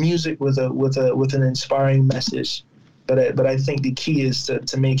great music with an inspiring message. But I think the key is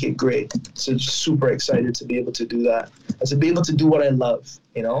to make it great. So super excited to be able to do that. And to be able to do what I love.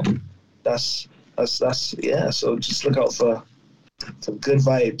 That's yeah. So just look out for good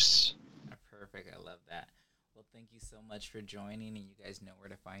vibes. Perfect. I love that. Well, thank you so much for joining, and you guys know where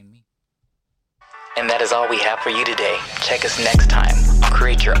to find me. And that is all we have for you today. Check us next time on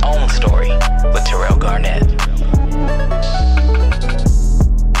Create Your Own Story with Terrell Garnett.